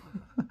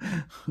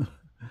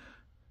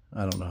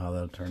I don't know how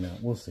that'll turn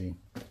out. We'll see.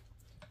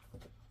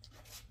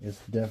 It's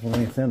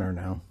definitely thinner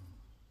now.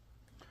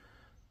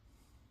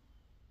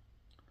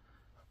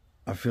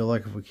 I feel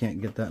like if we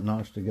can't get that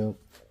notch to go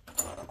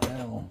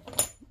down.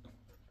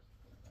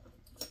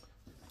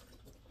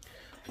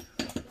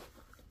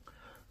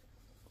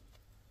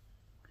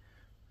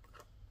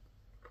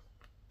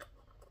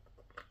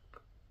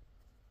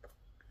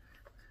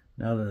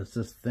 Now that it's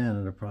this thin,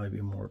 it'll probably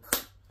be more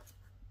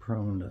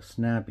prone to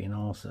snapping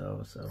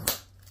also. So,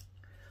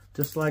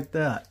 just like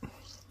that.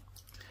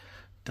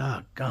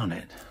 Doggone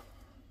it.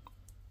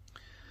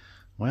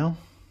 Well,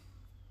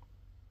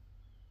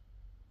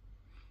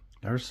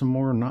 there's some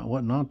more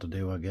what not to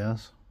do, I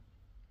guess.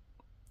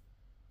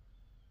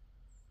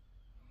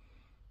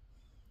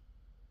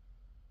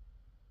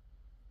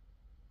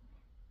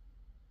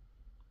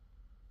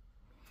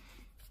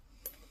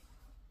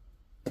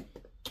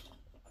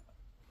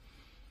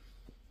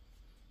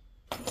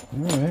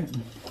 All right.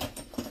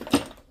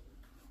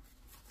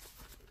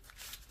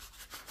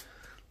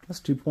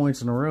 That's 2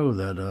 points in a row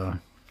that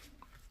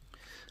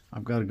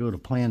I've got to go to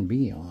plan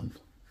B on.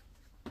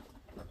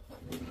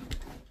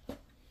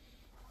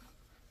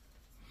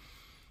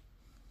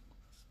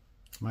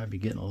 Might be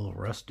getting a little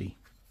rusty.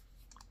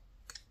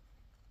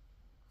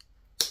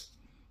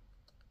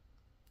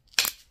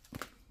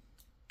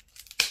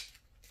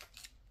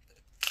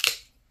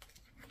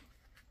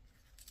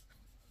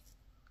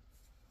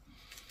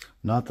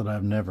 Not that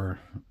I've never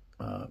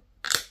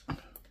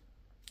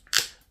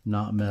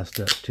not messed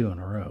up 2 in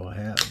a row. I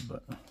have,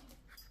 but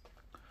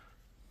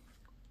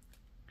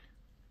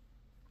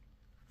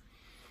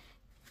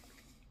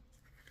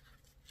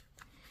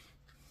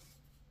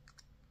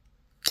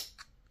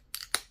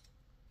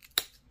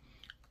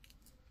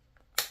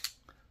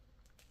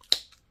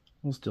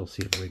we'll still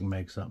see if we can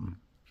make something.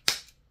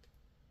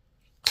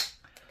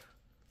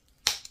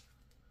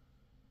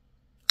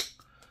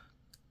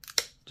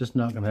 Just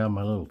not going to have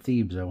my little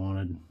Thebes I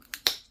wanted.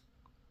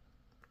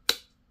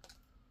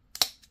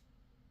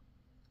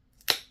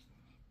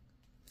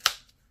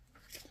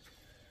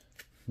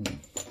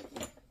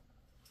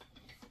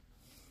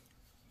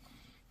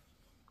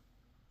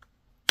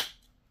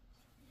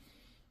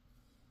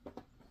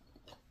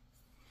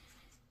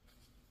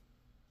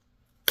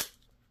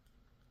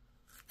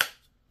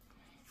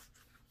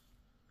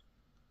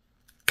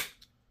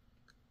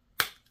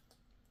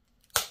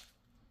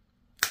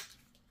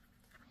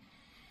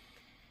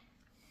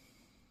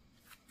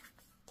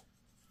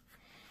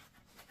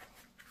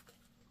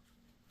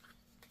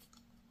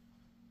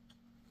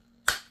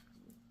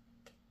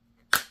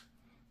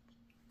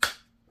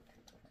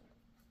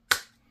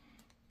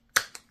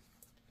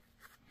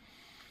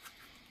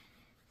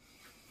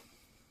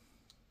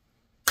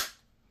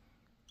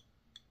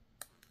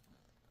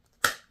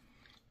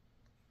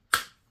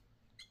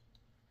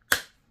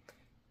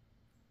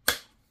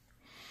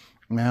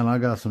 Man, I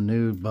got some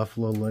new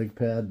buffalo leg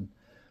pad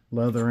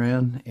leather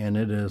in, and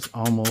it is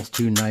almost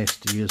too nice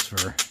to use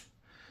for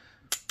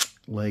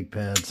leg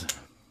pads.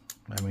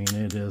 I mean,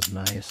 it is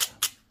nice.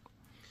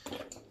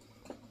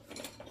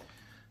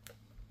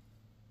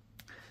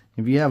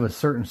 If you have a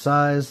certain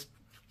size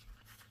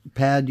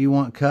pad you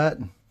want cut,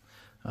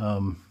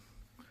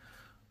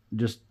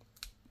 just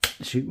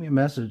shoot me a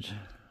message.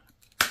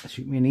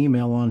 Shoot me an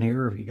email on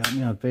here. If you got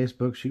me on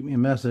Facebook, shoot me a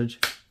message.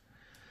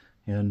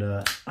 And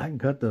I can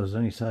cut those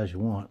any size you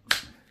want.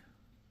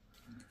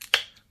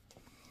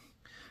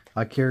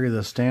 I carry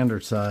the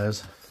standard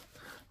size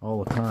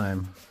all the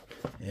time.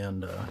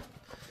 And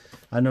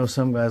I know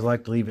some guys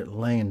like to leave it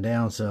laying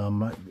down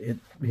some. It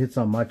hits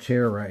on my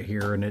chair right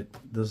here. And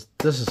this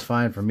is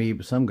fine for me.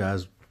 But some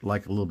guys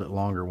like a little bit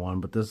longer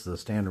one. But this is the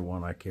standard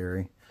one I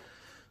carry.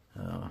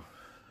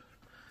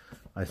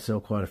 I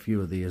sell quite a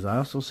few of these. I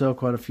also sell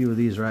quite a few of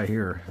these right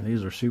here.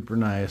 These are super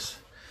nice.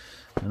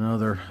 I know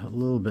they're a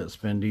little bit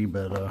spendy,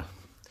 but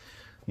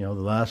you know,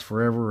 they last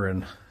forever,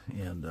 and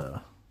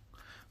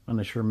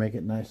they sure make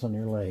it nice on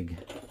your leg.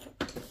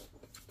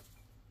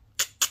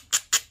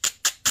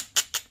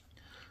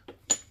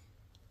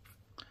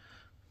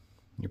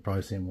 You're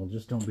probably saying, well,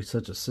 just don't be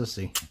such a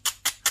sissy.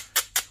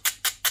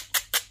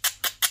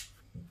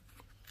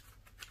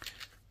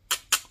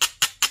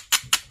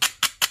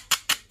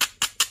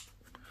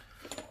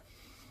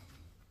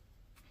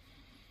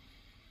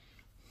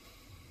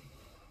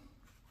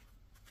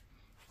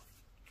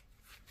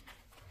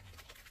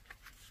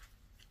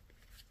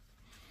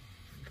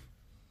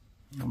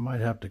 I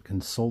might have to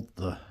consult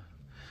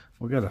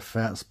we got a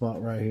fat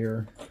spot right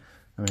here.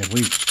 I mean, if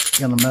we're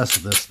gonna mess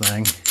with this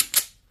thing,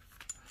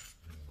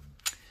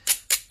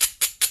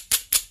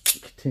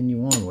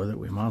 continue on with it,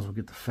 we might as well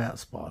get the fat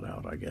spot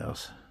out, I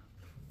guess.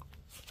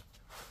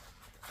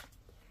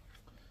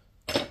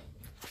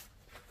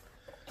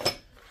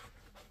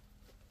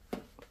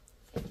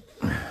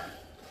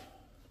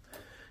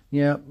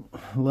 Yep,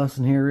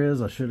 lesson here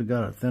is I should have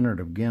got it thinner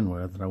to begin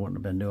with, and I wouldn't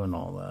have been doing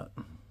all that.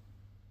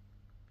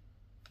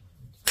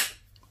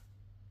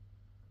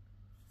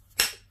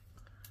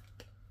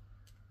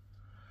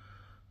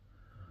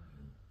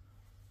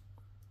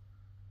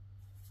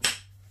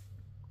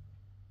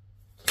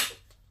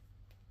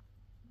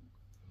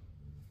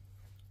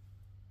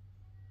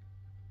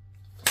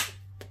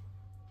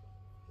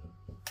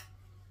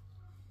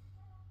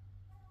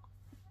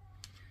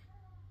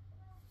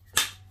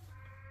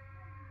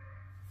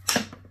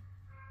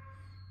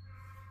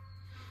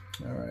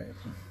 Alright,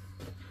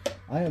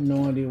 I have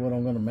no idea what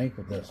I'm going to make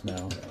with this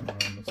now.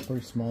 It's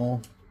pretty small.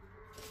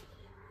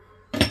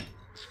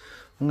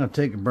 I'm going to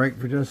take a break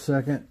for just a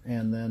second,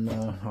 and then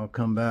I'll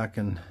come back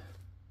and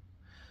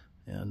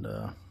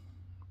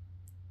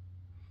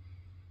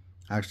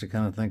actually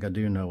kind of think I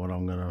do know what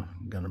I'm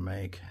gonna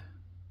make,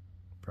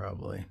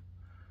 probably,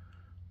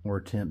 or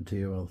attempt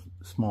to,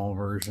 a small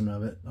version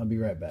of it. I'll be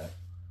right back.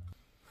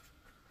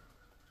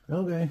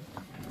 Okay.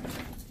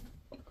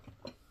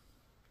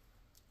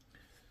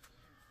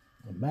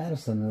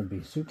 Madison would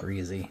be super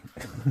easy.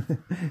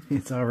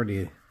 It's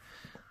already,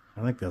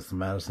 I think that's the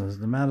Madison's.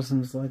 The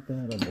Madison's like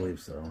that? I believe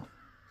so.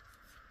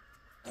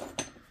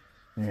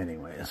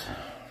 Anyways.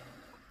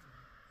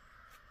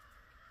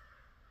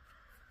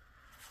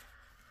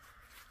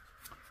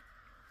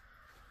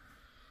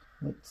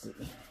 Let's see.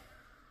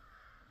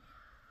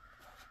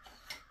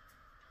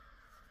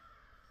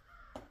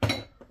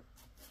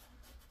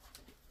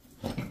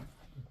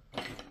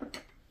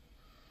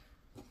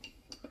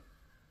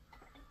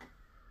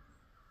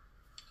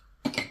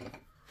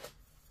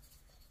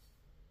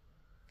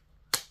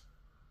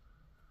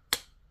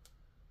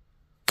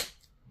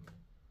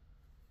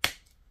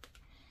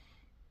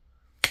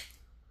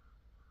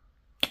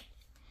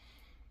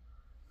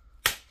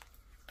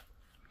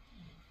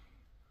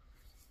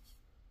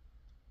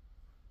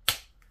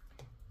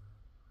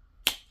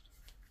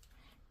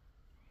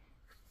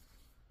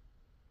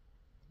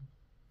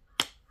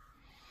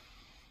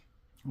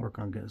 work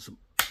on getting some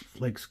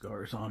flake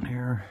scars on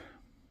here.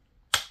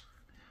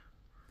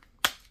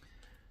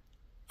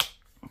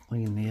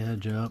 Clean the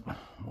edge up a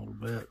little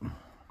bit.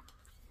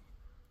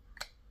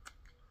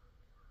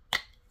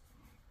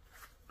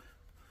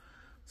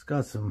 It's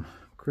got some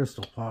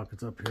crystal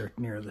pockets up here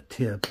near the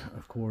tip,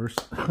 of course,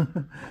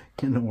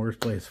 in the worst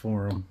place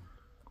for them.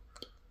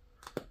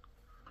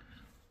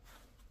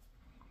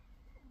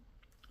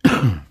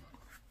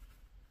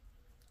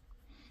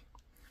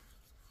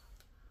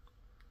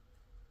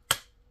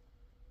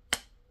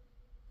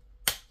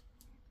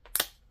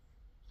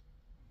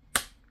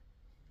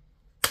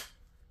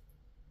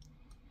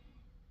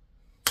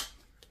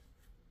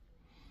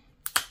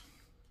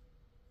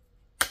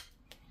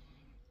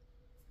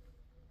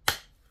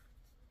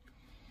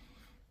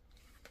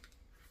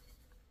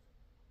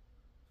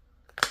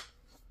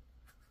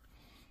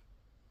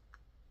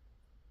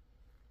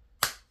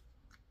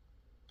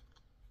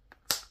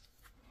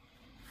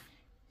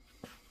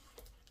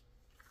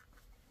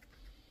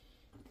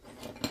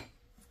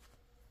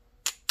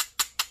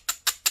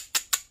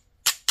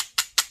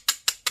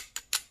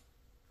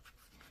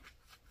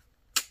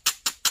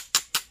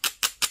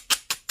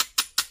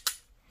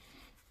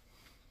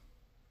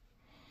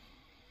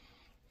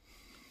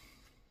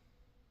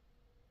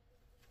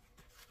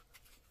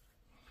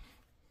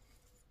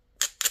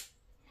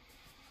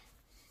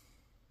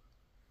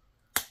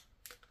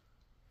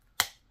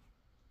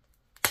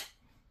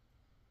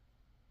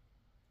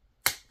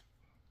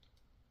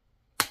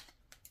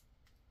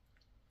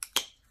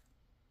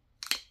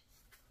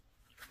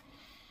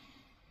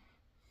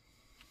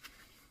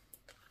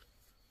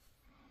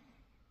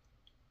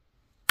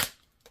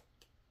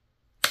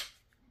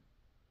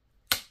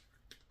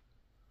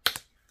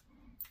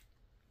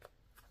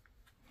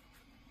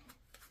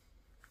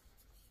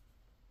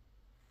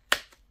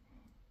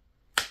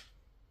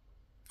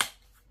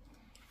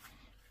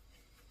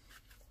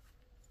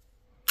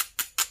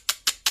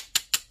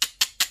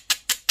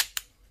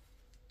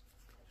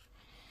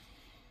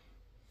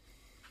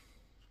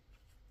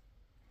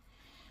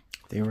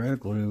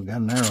 Theoretically, we got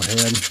an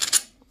arrowhead.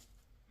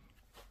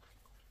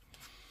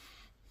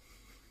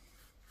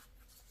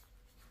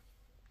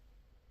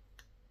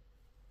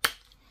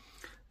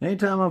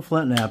 Anytime I'm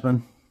flint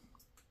napping,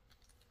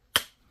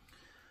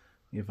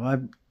 if I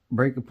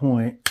break a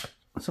point,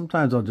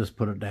 sometimes I'll just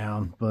put it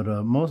down, but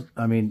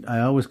I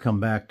always come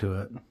back to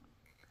it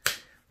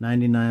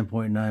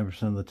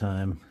 99.9% of the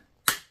time,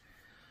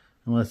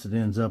 unless it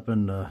ends up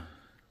in the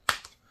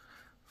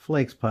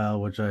flakes pile,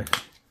 which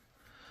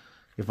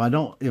if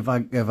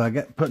I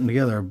get putting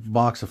together a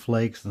box of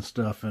flakes and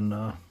stuff and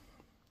I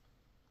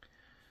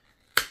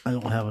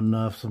don't have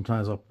enough,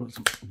 sometimes I'll put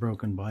some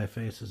broken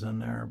bifaces in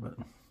there, but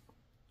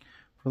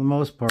for the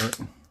most part,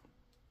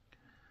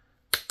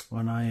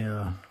 when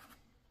I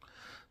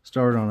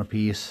start on a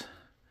piece,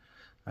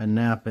 I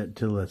nap it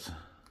till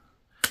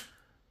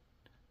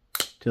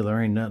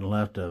there ain't nothing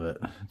left of it.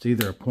 It's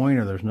either a point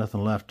or there's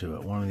nothing left to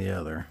it, one or the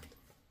other.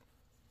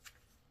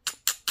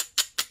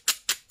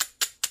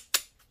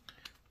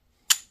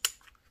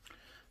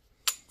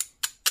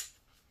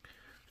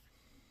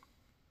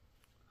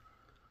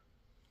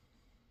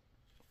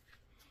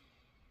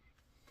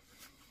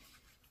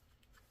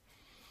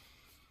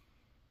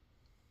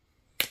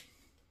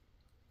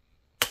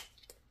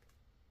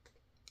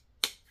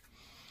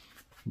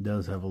 It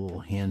does have a little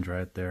hinge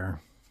right there.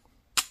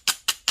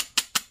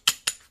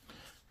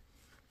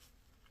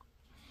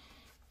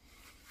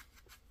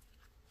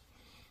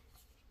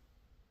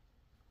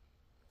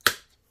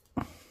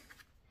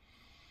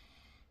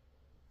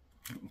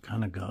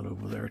 Kind of got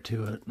over there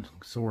to it,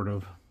 sort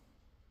of.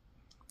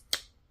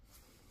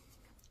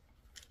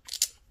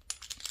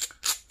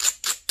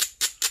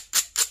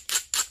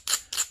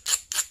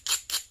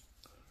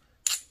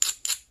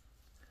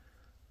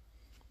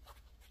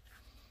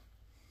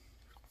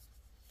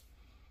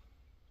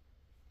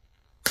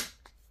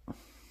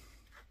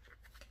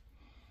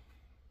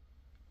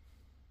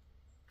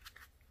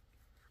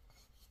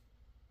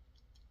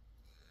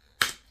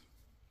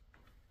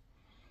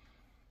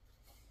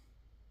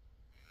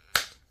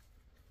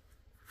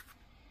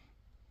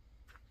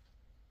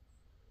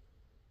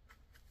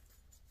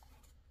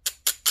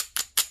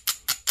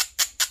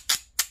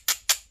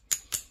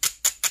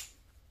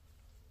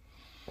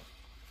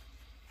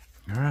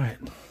 All right,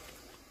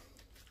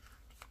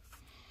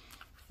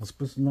 let's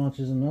put some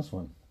notches in this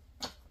one.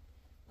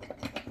 Let's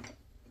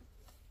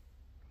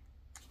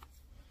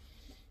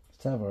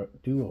have a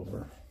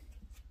do-over.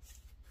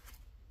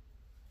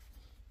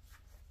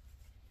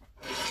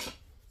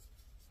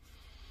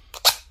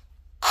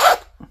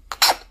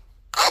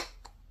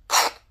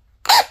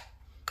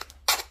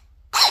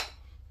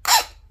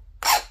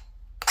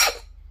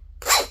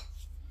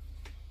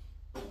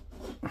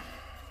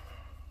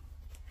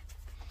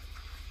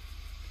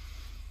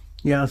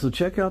 Yeah, so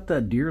check out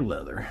that deer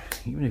leather.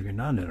 Even if you're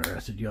not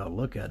interested, you ought to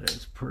look at it.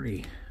 It's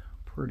pretty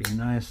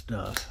nice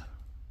stuff.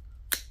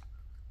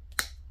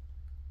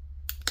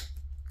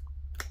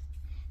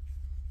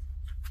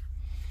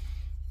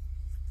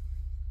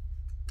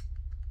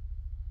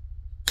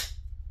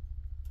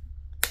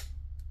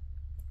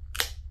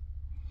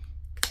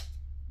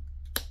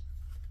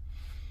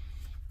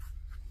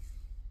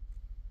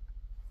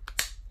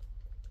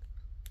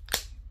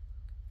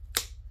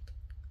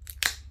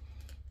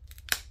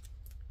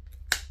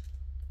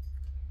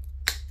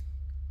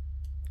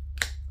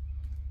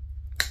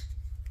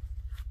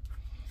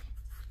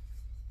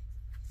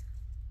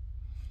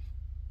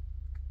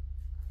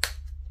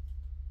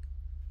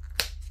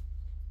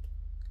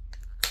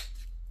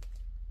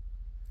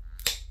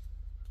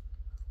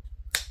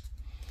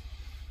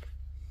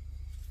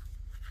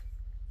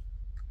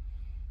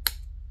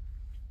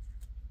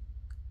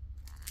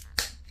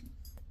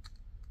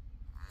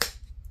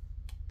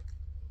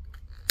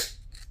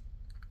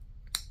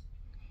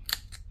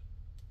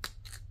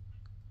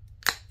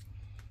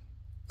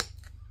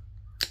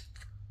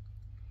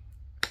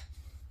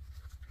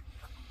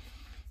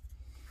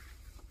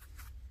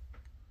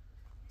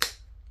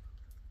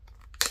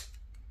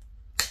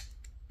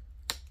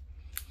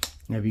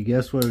 Have you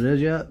guessed what it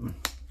is yet?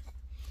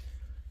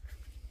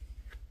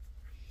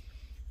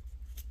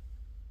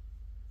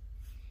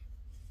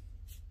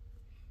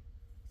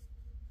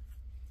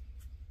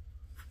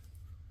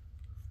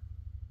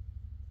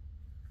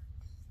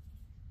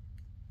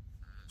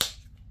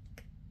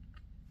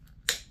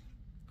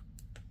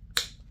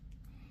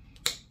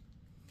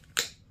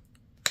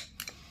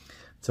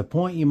 It's a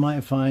point you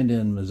might find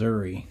in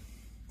Missouri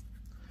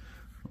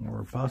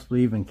or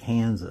possibly even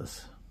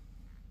Kansas.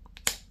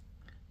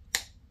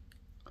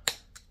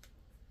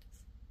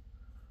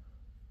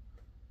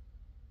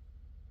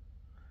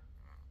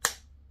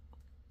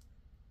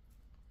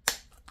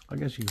 I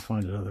guess you can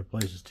find it other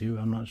places too,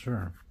 I'm not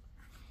sure.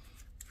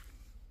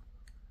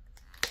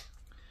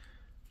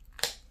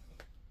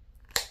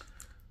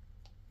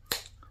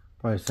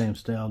 Probably same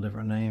style,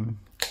 different name.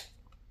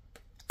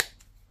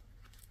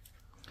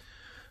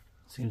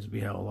 Seems to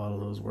be how a lot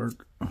of those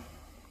work.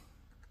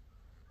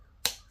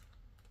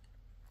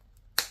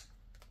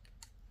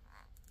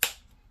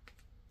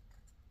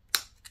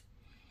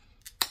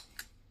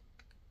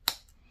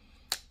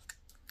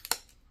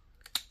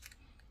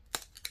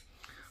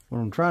 What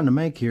I'm trying to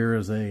make here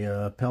is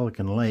a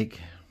Pelican lake.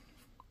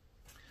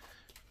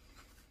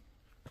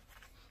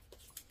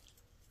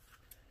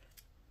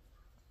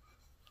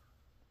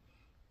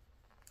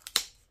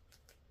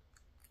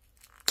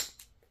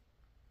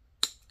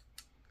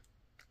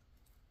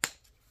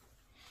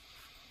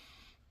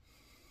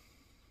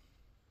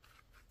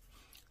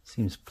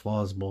 Seems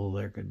plausible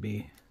there could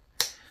be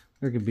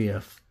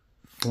a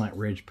Flint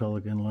Ridge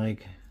Pelican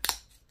lake.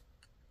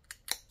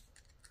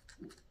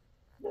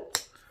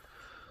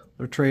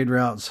 Their trade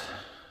routes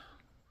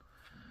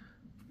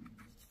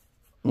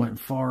went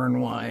far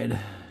and wide.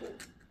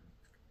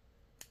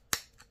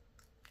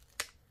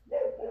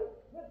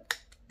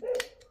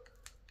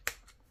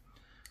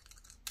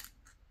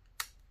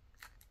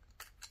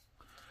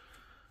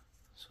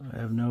 So I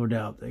have no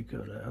doubt they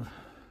could have.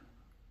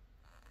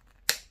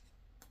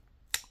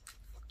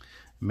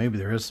 Maybe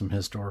there is some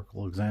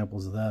historical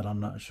examples of that,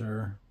 I'm not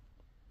sure.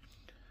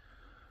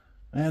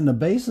 And the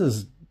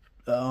bases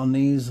on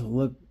these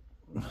look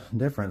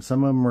different.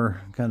 Some of them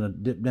are kind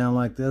of dipped down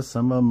like this.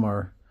 Some of them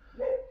are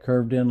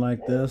curved in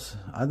like this.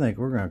 I think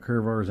we're going to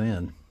curve ours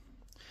in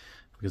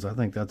because I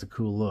think that's a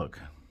cool look.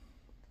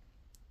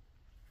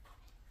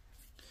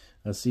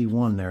 I see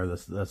one there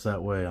that's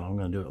that way, and I'm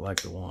going to do it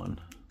like the one.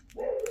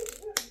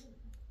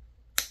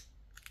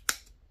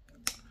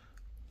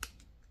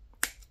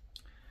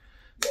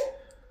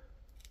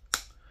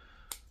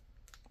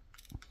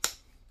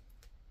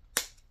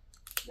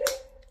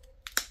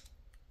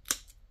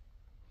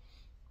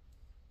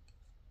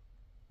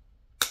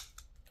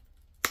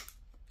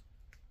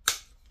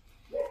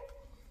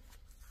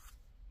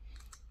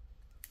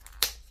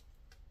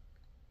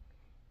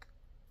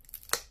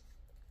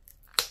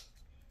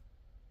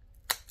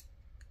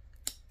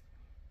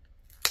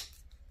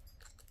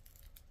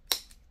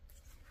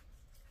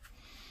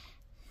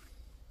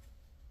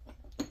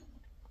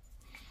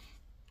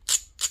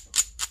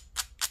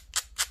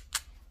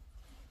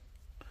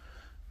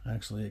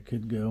 Actually, it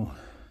could go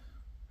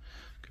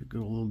a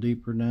little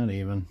deeper than that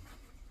even.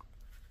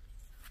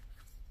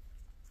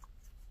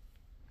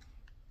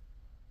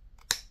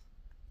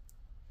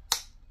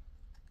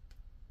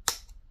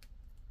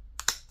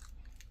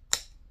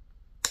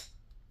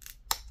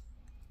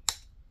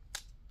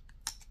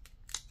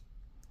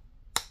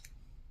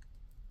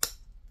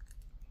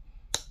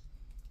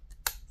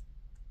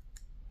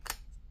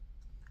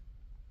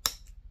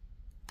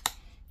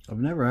 I've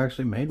never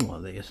actually made one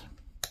of these.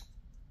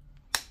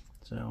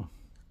 So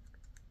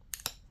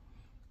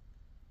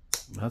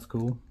that's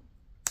cool.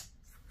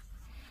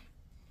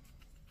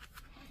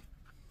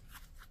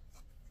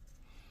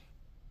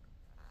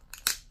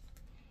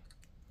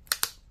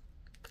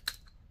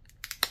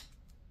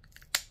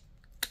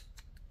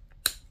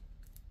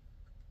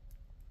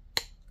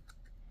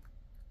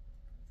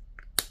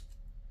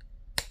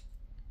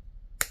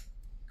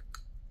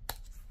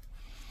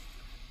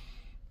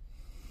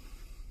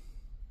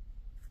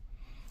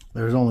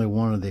 There's only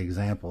one of the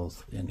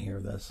examples in here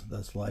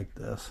that's like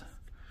this.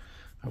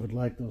 I would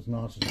like those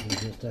notches to be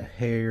just a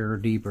hair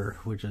deeper,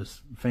 which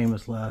is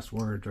famous last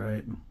words,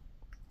 right?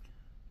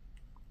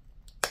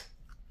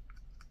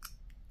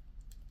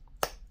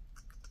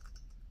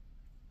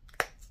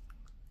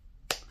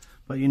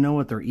 But you know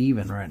what, they're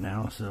even right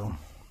now, so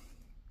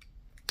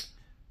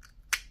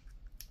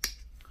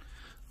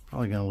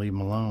probably gonna leave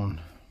them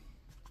alone.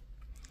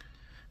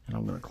 And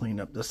I'm gonna clean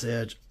up this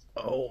edge.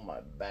 Oh,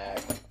 my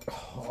back.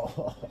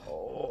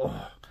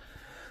 Oh.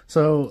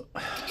 So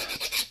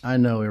I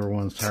know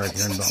everyone's tired of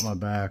hearing about my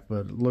back,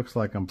 but it looks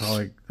like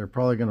they're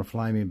probably going to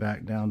fly me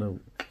back down to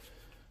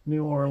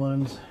New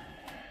Orleans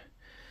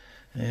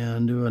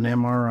and do an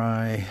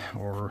MRI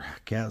or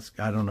CAT.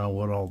 I don't know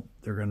what all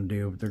they're going to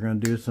do, but they're going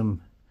to do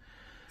some.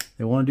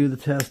 They want to do the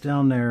test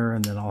down there,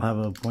 and then I'll have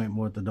an appointment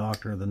with the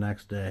doctor the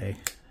next day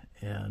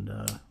and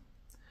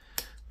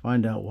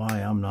find out why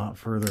I'm not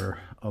further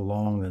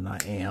along than I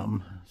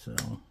am. So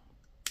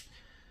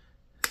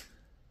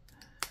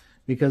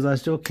because I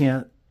still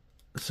can't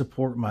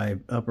support my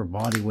upper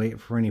body weight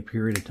for any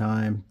period of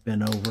time,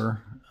 bent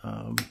over.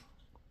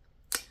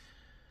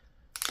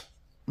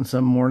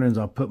 Some mornings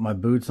I'll put my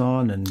boots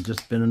on and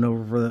just bending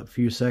over for that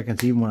few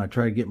seconds, even when I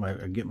try to get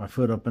my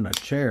foot up in a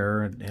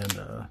chair and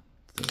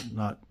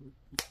not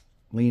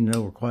leaning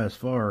over quite as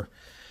far,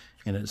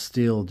 and it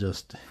still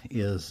just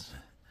is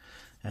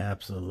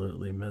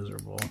absolutely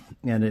miserable.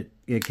 And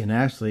it can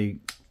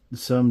actually,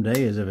 some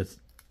days, if it's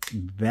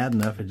bad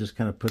enough, it just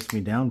kind of puts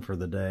me down for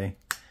the day.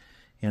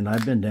 And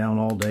I've been down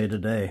all day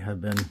today. I've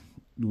been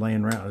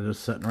laying around,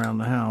 just sitting around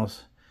the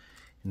house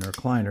in the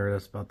recliner.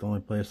 That's about the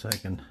only place I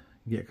can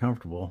get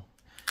comfortable,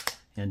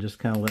 and just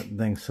kind of letting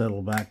things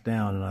settle back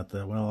down. And I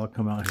thought, well, I'll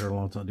come out here as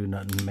long as I don't do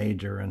nothing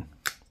major and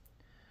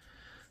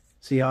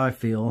see how I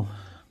feel.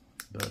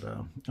 But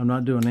I'm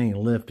not doing any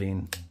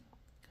lifting.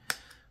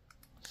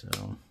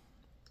 So,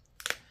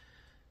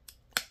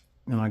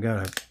 and I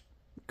got a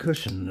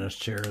cushion in this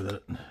chair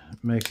that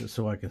makes it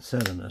so I can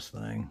sit in this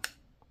thing.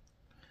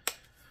 Of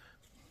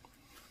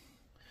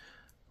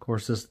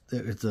course,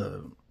 it's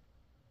a,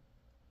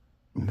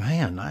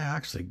 man, I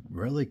actually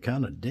really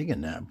kind of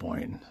digging that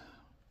point.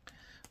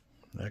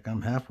 Like,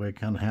 I'm halfway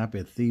kind of happy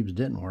that Thebes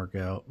didn't work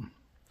out,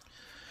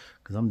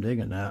 because I'm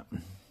digging that.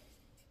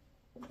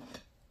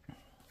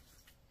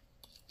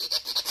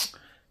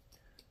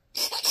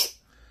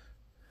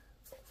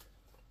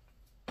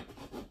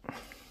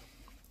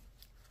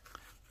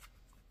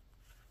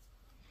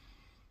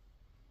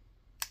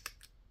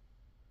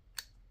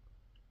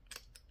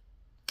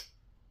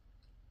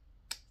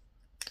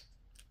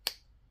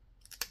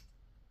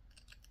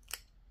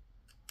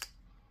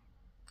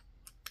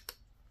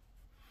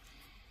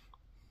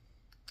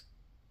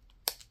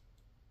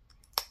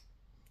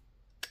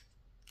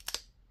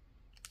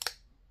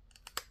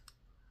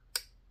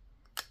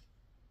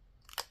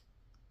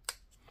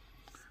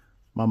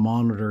 My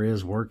monitor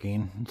is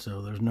working,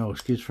 so there's no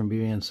excuse for me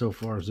being so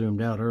far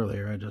zoomed out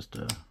earlier. I just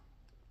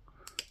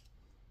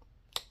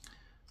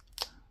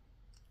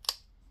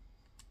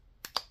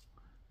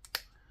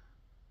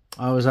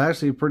I was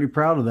actually pretty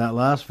proud of that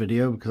last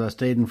video, because I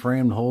stayed in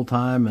frame the whole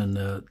time and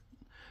the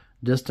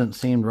distance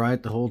seemed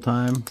right the whole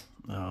time.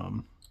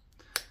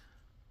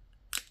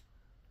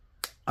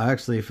 I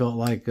actually felt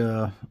like,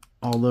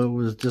 although it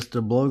was just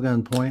a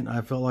blowgun point,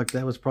 I felt like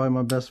that was probably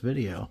my best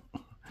video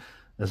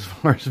as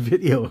far as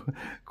video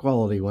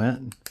quality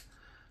went.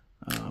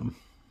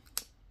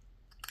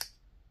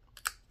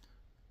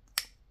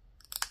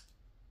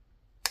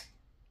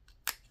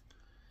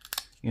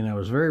 You know, I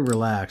was very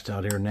relaxed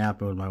out here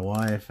napping with my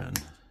wife,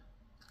 and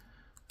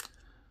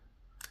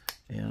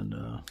I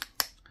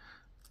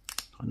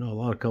know a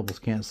lot of couples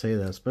can't say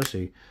that,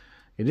 especially,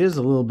 it is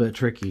a little bit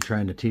tricky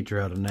trying to teach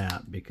her how to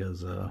nap,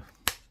 because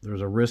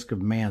there's a risk of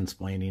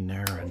mansplaining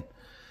there, and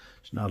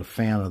she's not a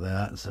fan of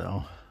that.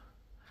 So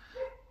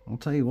I'll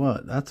tell you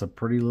what, that's a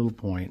pretty little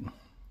point.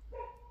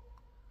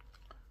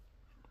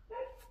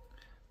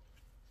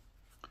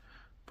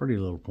 Pretty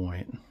little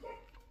point.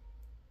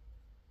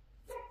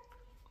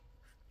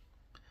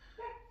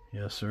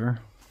 Yes, sir.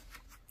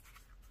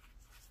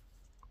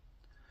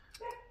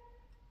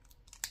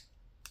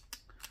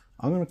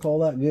 I'm going to call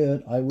that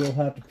good. I will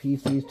have to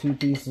piece these two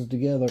pieces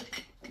together,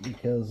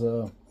 because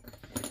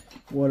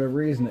whatever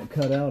reason it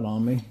cut out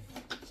on me.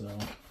 So,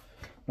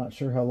 not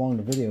sure how long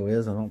the video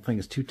is. I don't think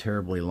it's too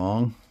terribly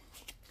long.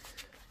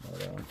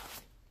 But,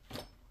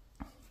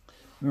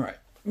 alright,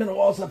 been a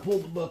while since I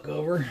pulled the book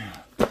over.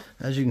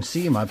 As you can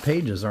see, my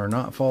pages are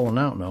not falling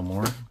out no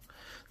more.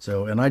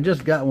 So, and I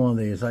just got one of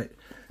these. I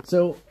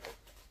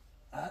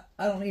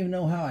don't even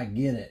know how I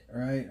get it,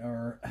 right,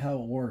 or how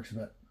it works,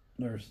 but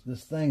there's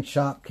this thing,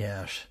 Shop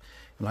Cash,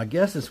 and I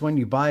guess it's when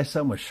you buy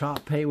something with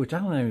Shop Pay, which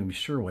I'm not even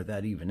sure what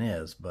that even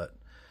is. But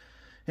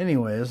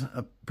anyways,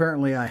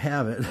 apparently I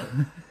have it,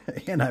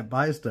 and I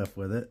buy stuff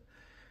with it.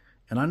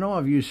 And I know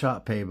I've used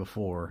Shop Pay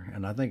before,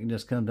 and I think it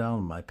just comes down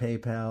to my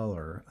PayPal,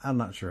 or I'm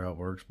not sure how it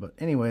works. But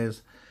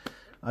anyways,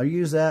 I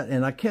use that,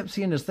 and I kept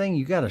seeing this thing,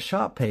 you got a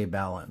Shop Pay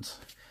balance,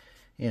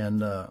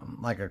 and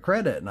like a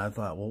credit. And I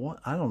thought, well, what?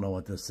 I don't know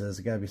what this is.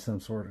 It got to be some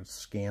sort of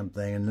scam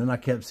thing. And then I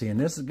kept seeing,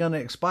 this is going to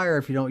expire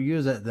if you don't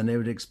use it. Then it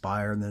would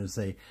expire, and then it'd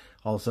say,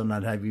 all of a sudden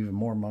I'd have even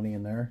more money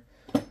in there.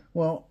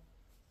 Well,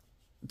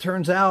 it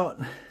turns out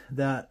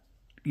that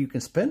you can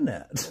spend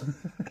that.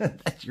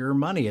 That's your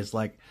money. It's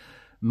like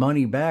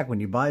money back when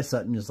you buy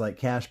something, just like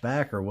cash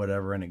back or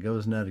whatever, and it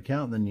goes in that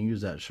account. And then you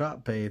use that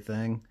Shop Pay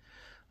thing,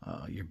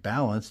 your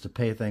balance, to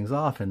pay things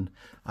off. And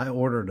I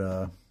ordered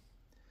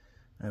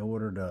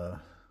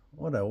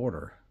what'd I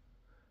order?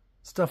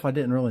 Stuff I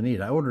didn't really need.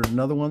 I ordered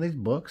another one of these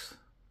books,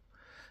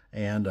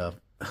 and a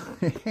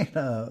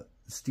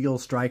steel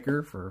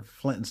striker for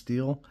Flint and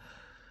steel,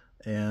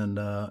 and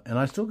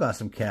I still got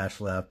some cash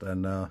left.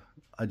 And I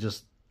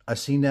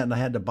seen that, and I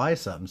had to buy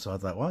something, so I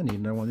thought, well, I need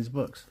another one of these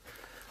books.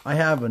 I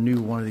have a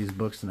new one of these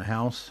books in the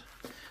house.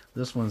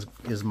 This one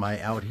is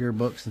my Out Here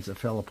book, since it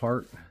fell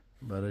apart,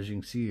 but as you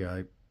can see,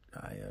 I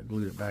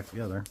glued it back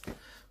together,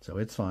 so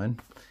it's fine.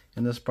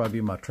 And this will probably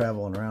be my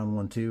traveling around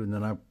one too.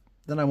 And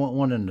then Then I want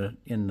one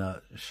in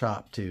the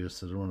shop too,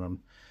 so that when I'm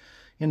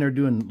in there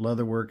doing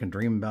leather work and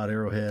dreaming about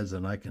arrowheads,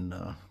 and I can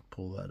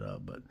pull that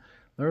up. But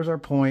there's our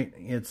point.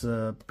 It's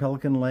a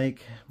Pelican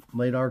Lake,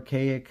 late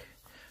archaic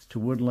to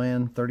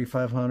woodland,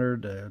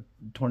 3,500 to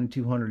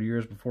 2,200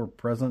 years before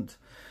present.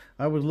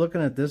 I was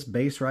looking at this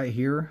base right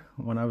here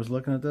when I was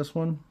looking at this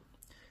one,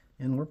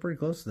 and we're pretty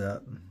close to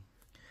that.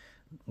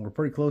 We're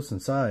pretty close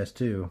in size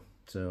too,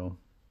 so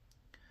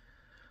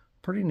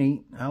pretty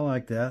neat. I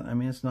like that. I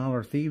mean, it's not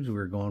our Thebes we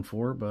were going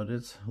for, but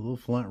it's a little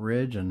Flint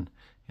ridge, and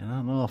I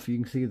don't know if you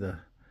can see the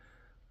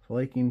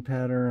flaking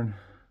pattern.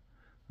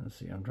 Let's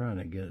see, I'm trying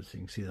to get it so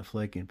you can see the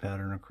flaking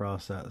pattern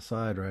across that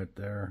side right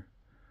there.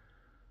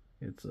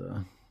 It's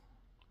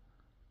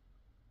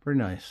pretty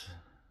nice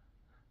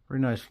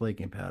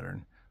flaking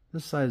pattern.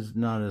 This side's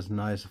not as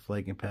nice a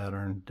flaking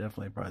pattern.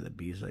 Definitely probably the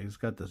B side. It's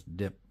got this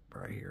dip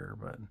right here,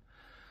 but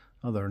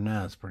other than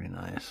that, it's pretty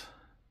nice.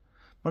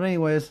 But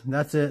anyways,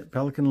 that's it.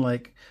 Pelican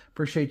Lake.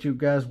 Appreciate you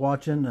guys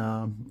watching.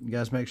 You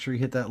guys make sure you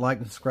hit that like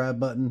and subscribe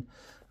button.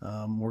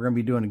 We're going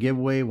to be doing a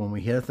giveaway when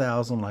we hit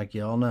 1,000, like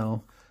y'all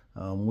know.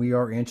 We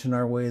are inching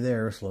our way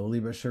there,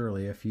 slowly but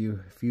surely. A few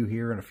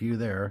here and a few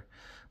there.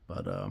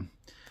 But I'm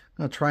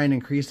going to try and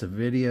increase the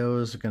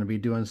videos. Going to be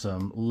doing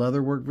some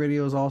leatherwork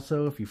videos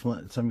also. If some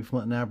of you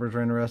Flintknappers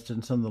are interested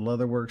in some of the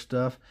leatherwork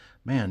stuff,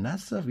 man,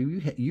 that stuff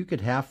you could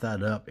half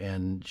that up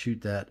and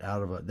shoot that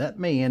out of it. That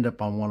may end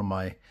up on one of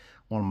my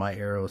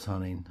arrows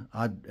hunting.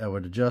 I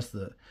would adjust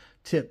the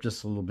tip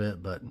just a little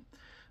bit, but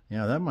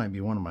yeah, that might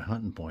be one of my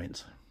hunting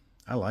points.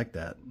 I like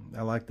that.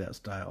 I like that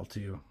style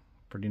too.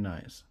 Pretty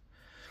nice.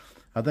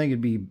 I think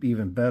it'd be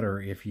even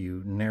better if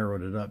you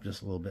narrowed it up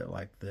just a little bit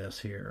like this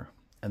here,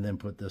 and then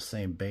put this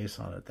same base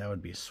on it. That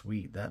would be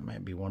sweet. That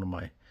might be one of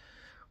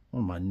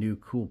my new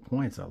cool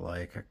points I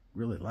like. I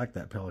really like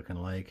that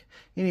Pelican Lake.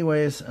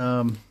 Anyways,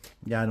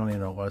 yeah, I don't even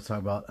know what I was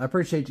talking about. I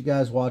appreciate you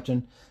guys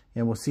watching,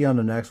 and we'll see you on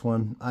the next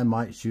one. I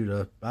may shoot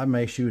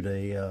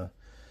a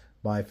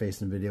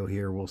bi-facing video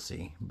here. We'll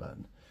see. But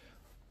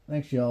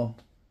thanks, y'all.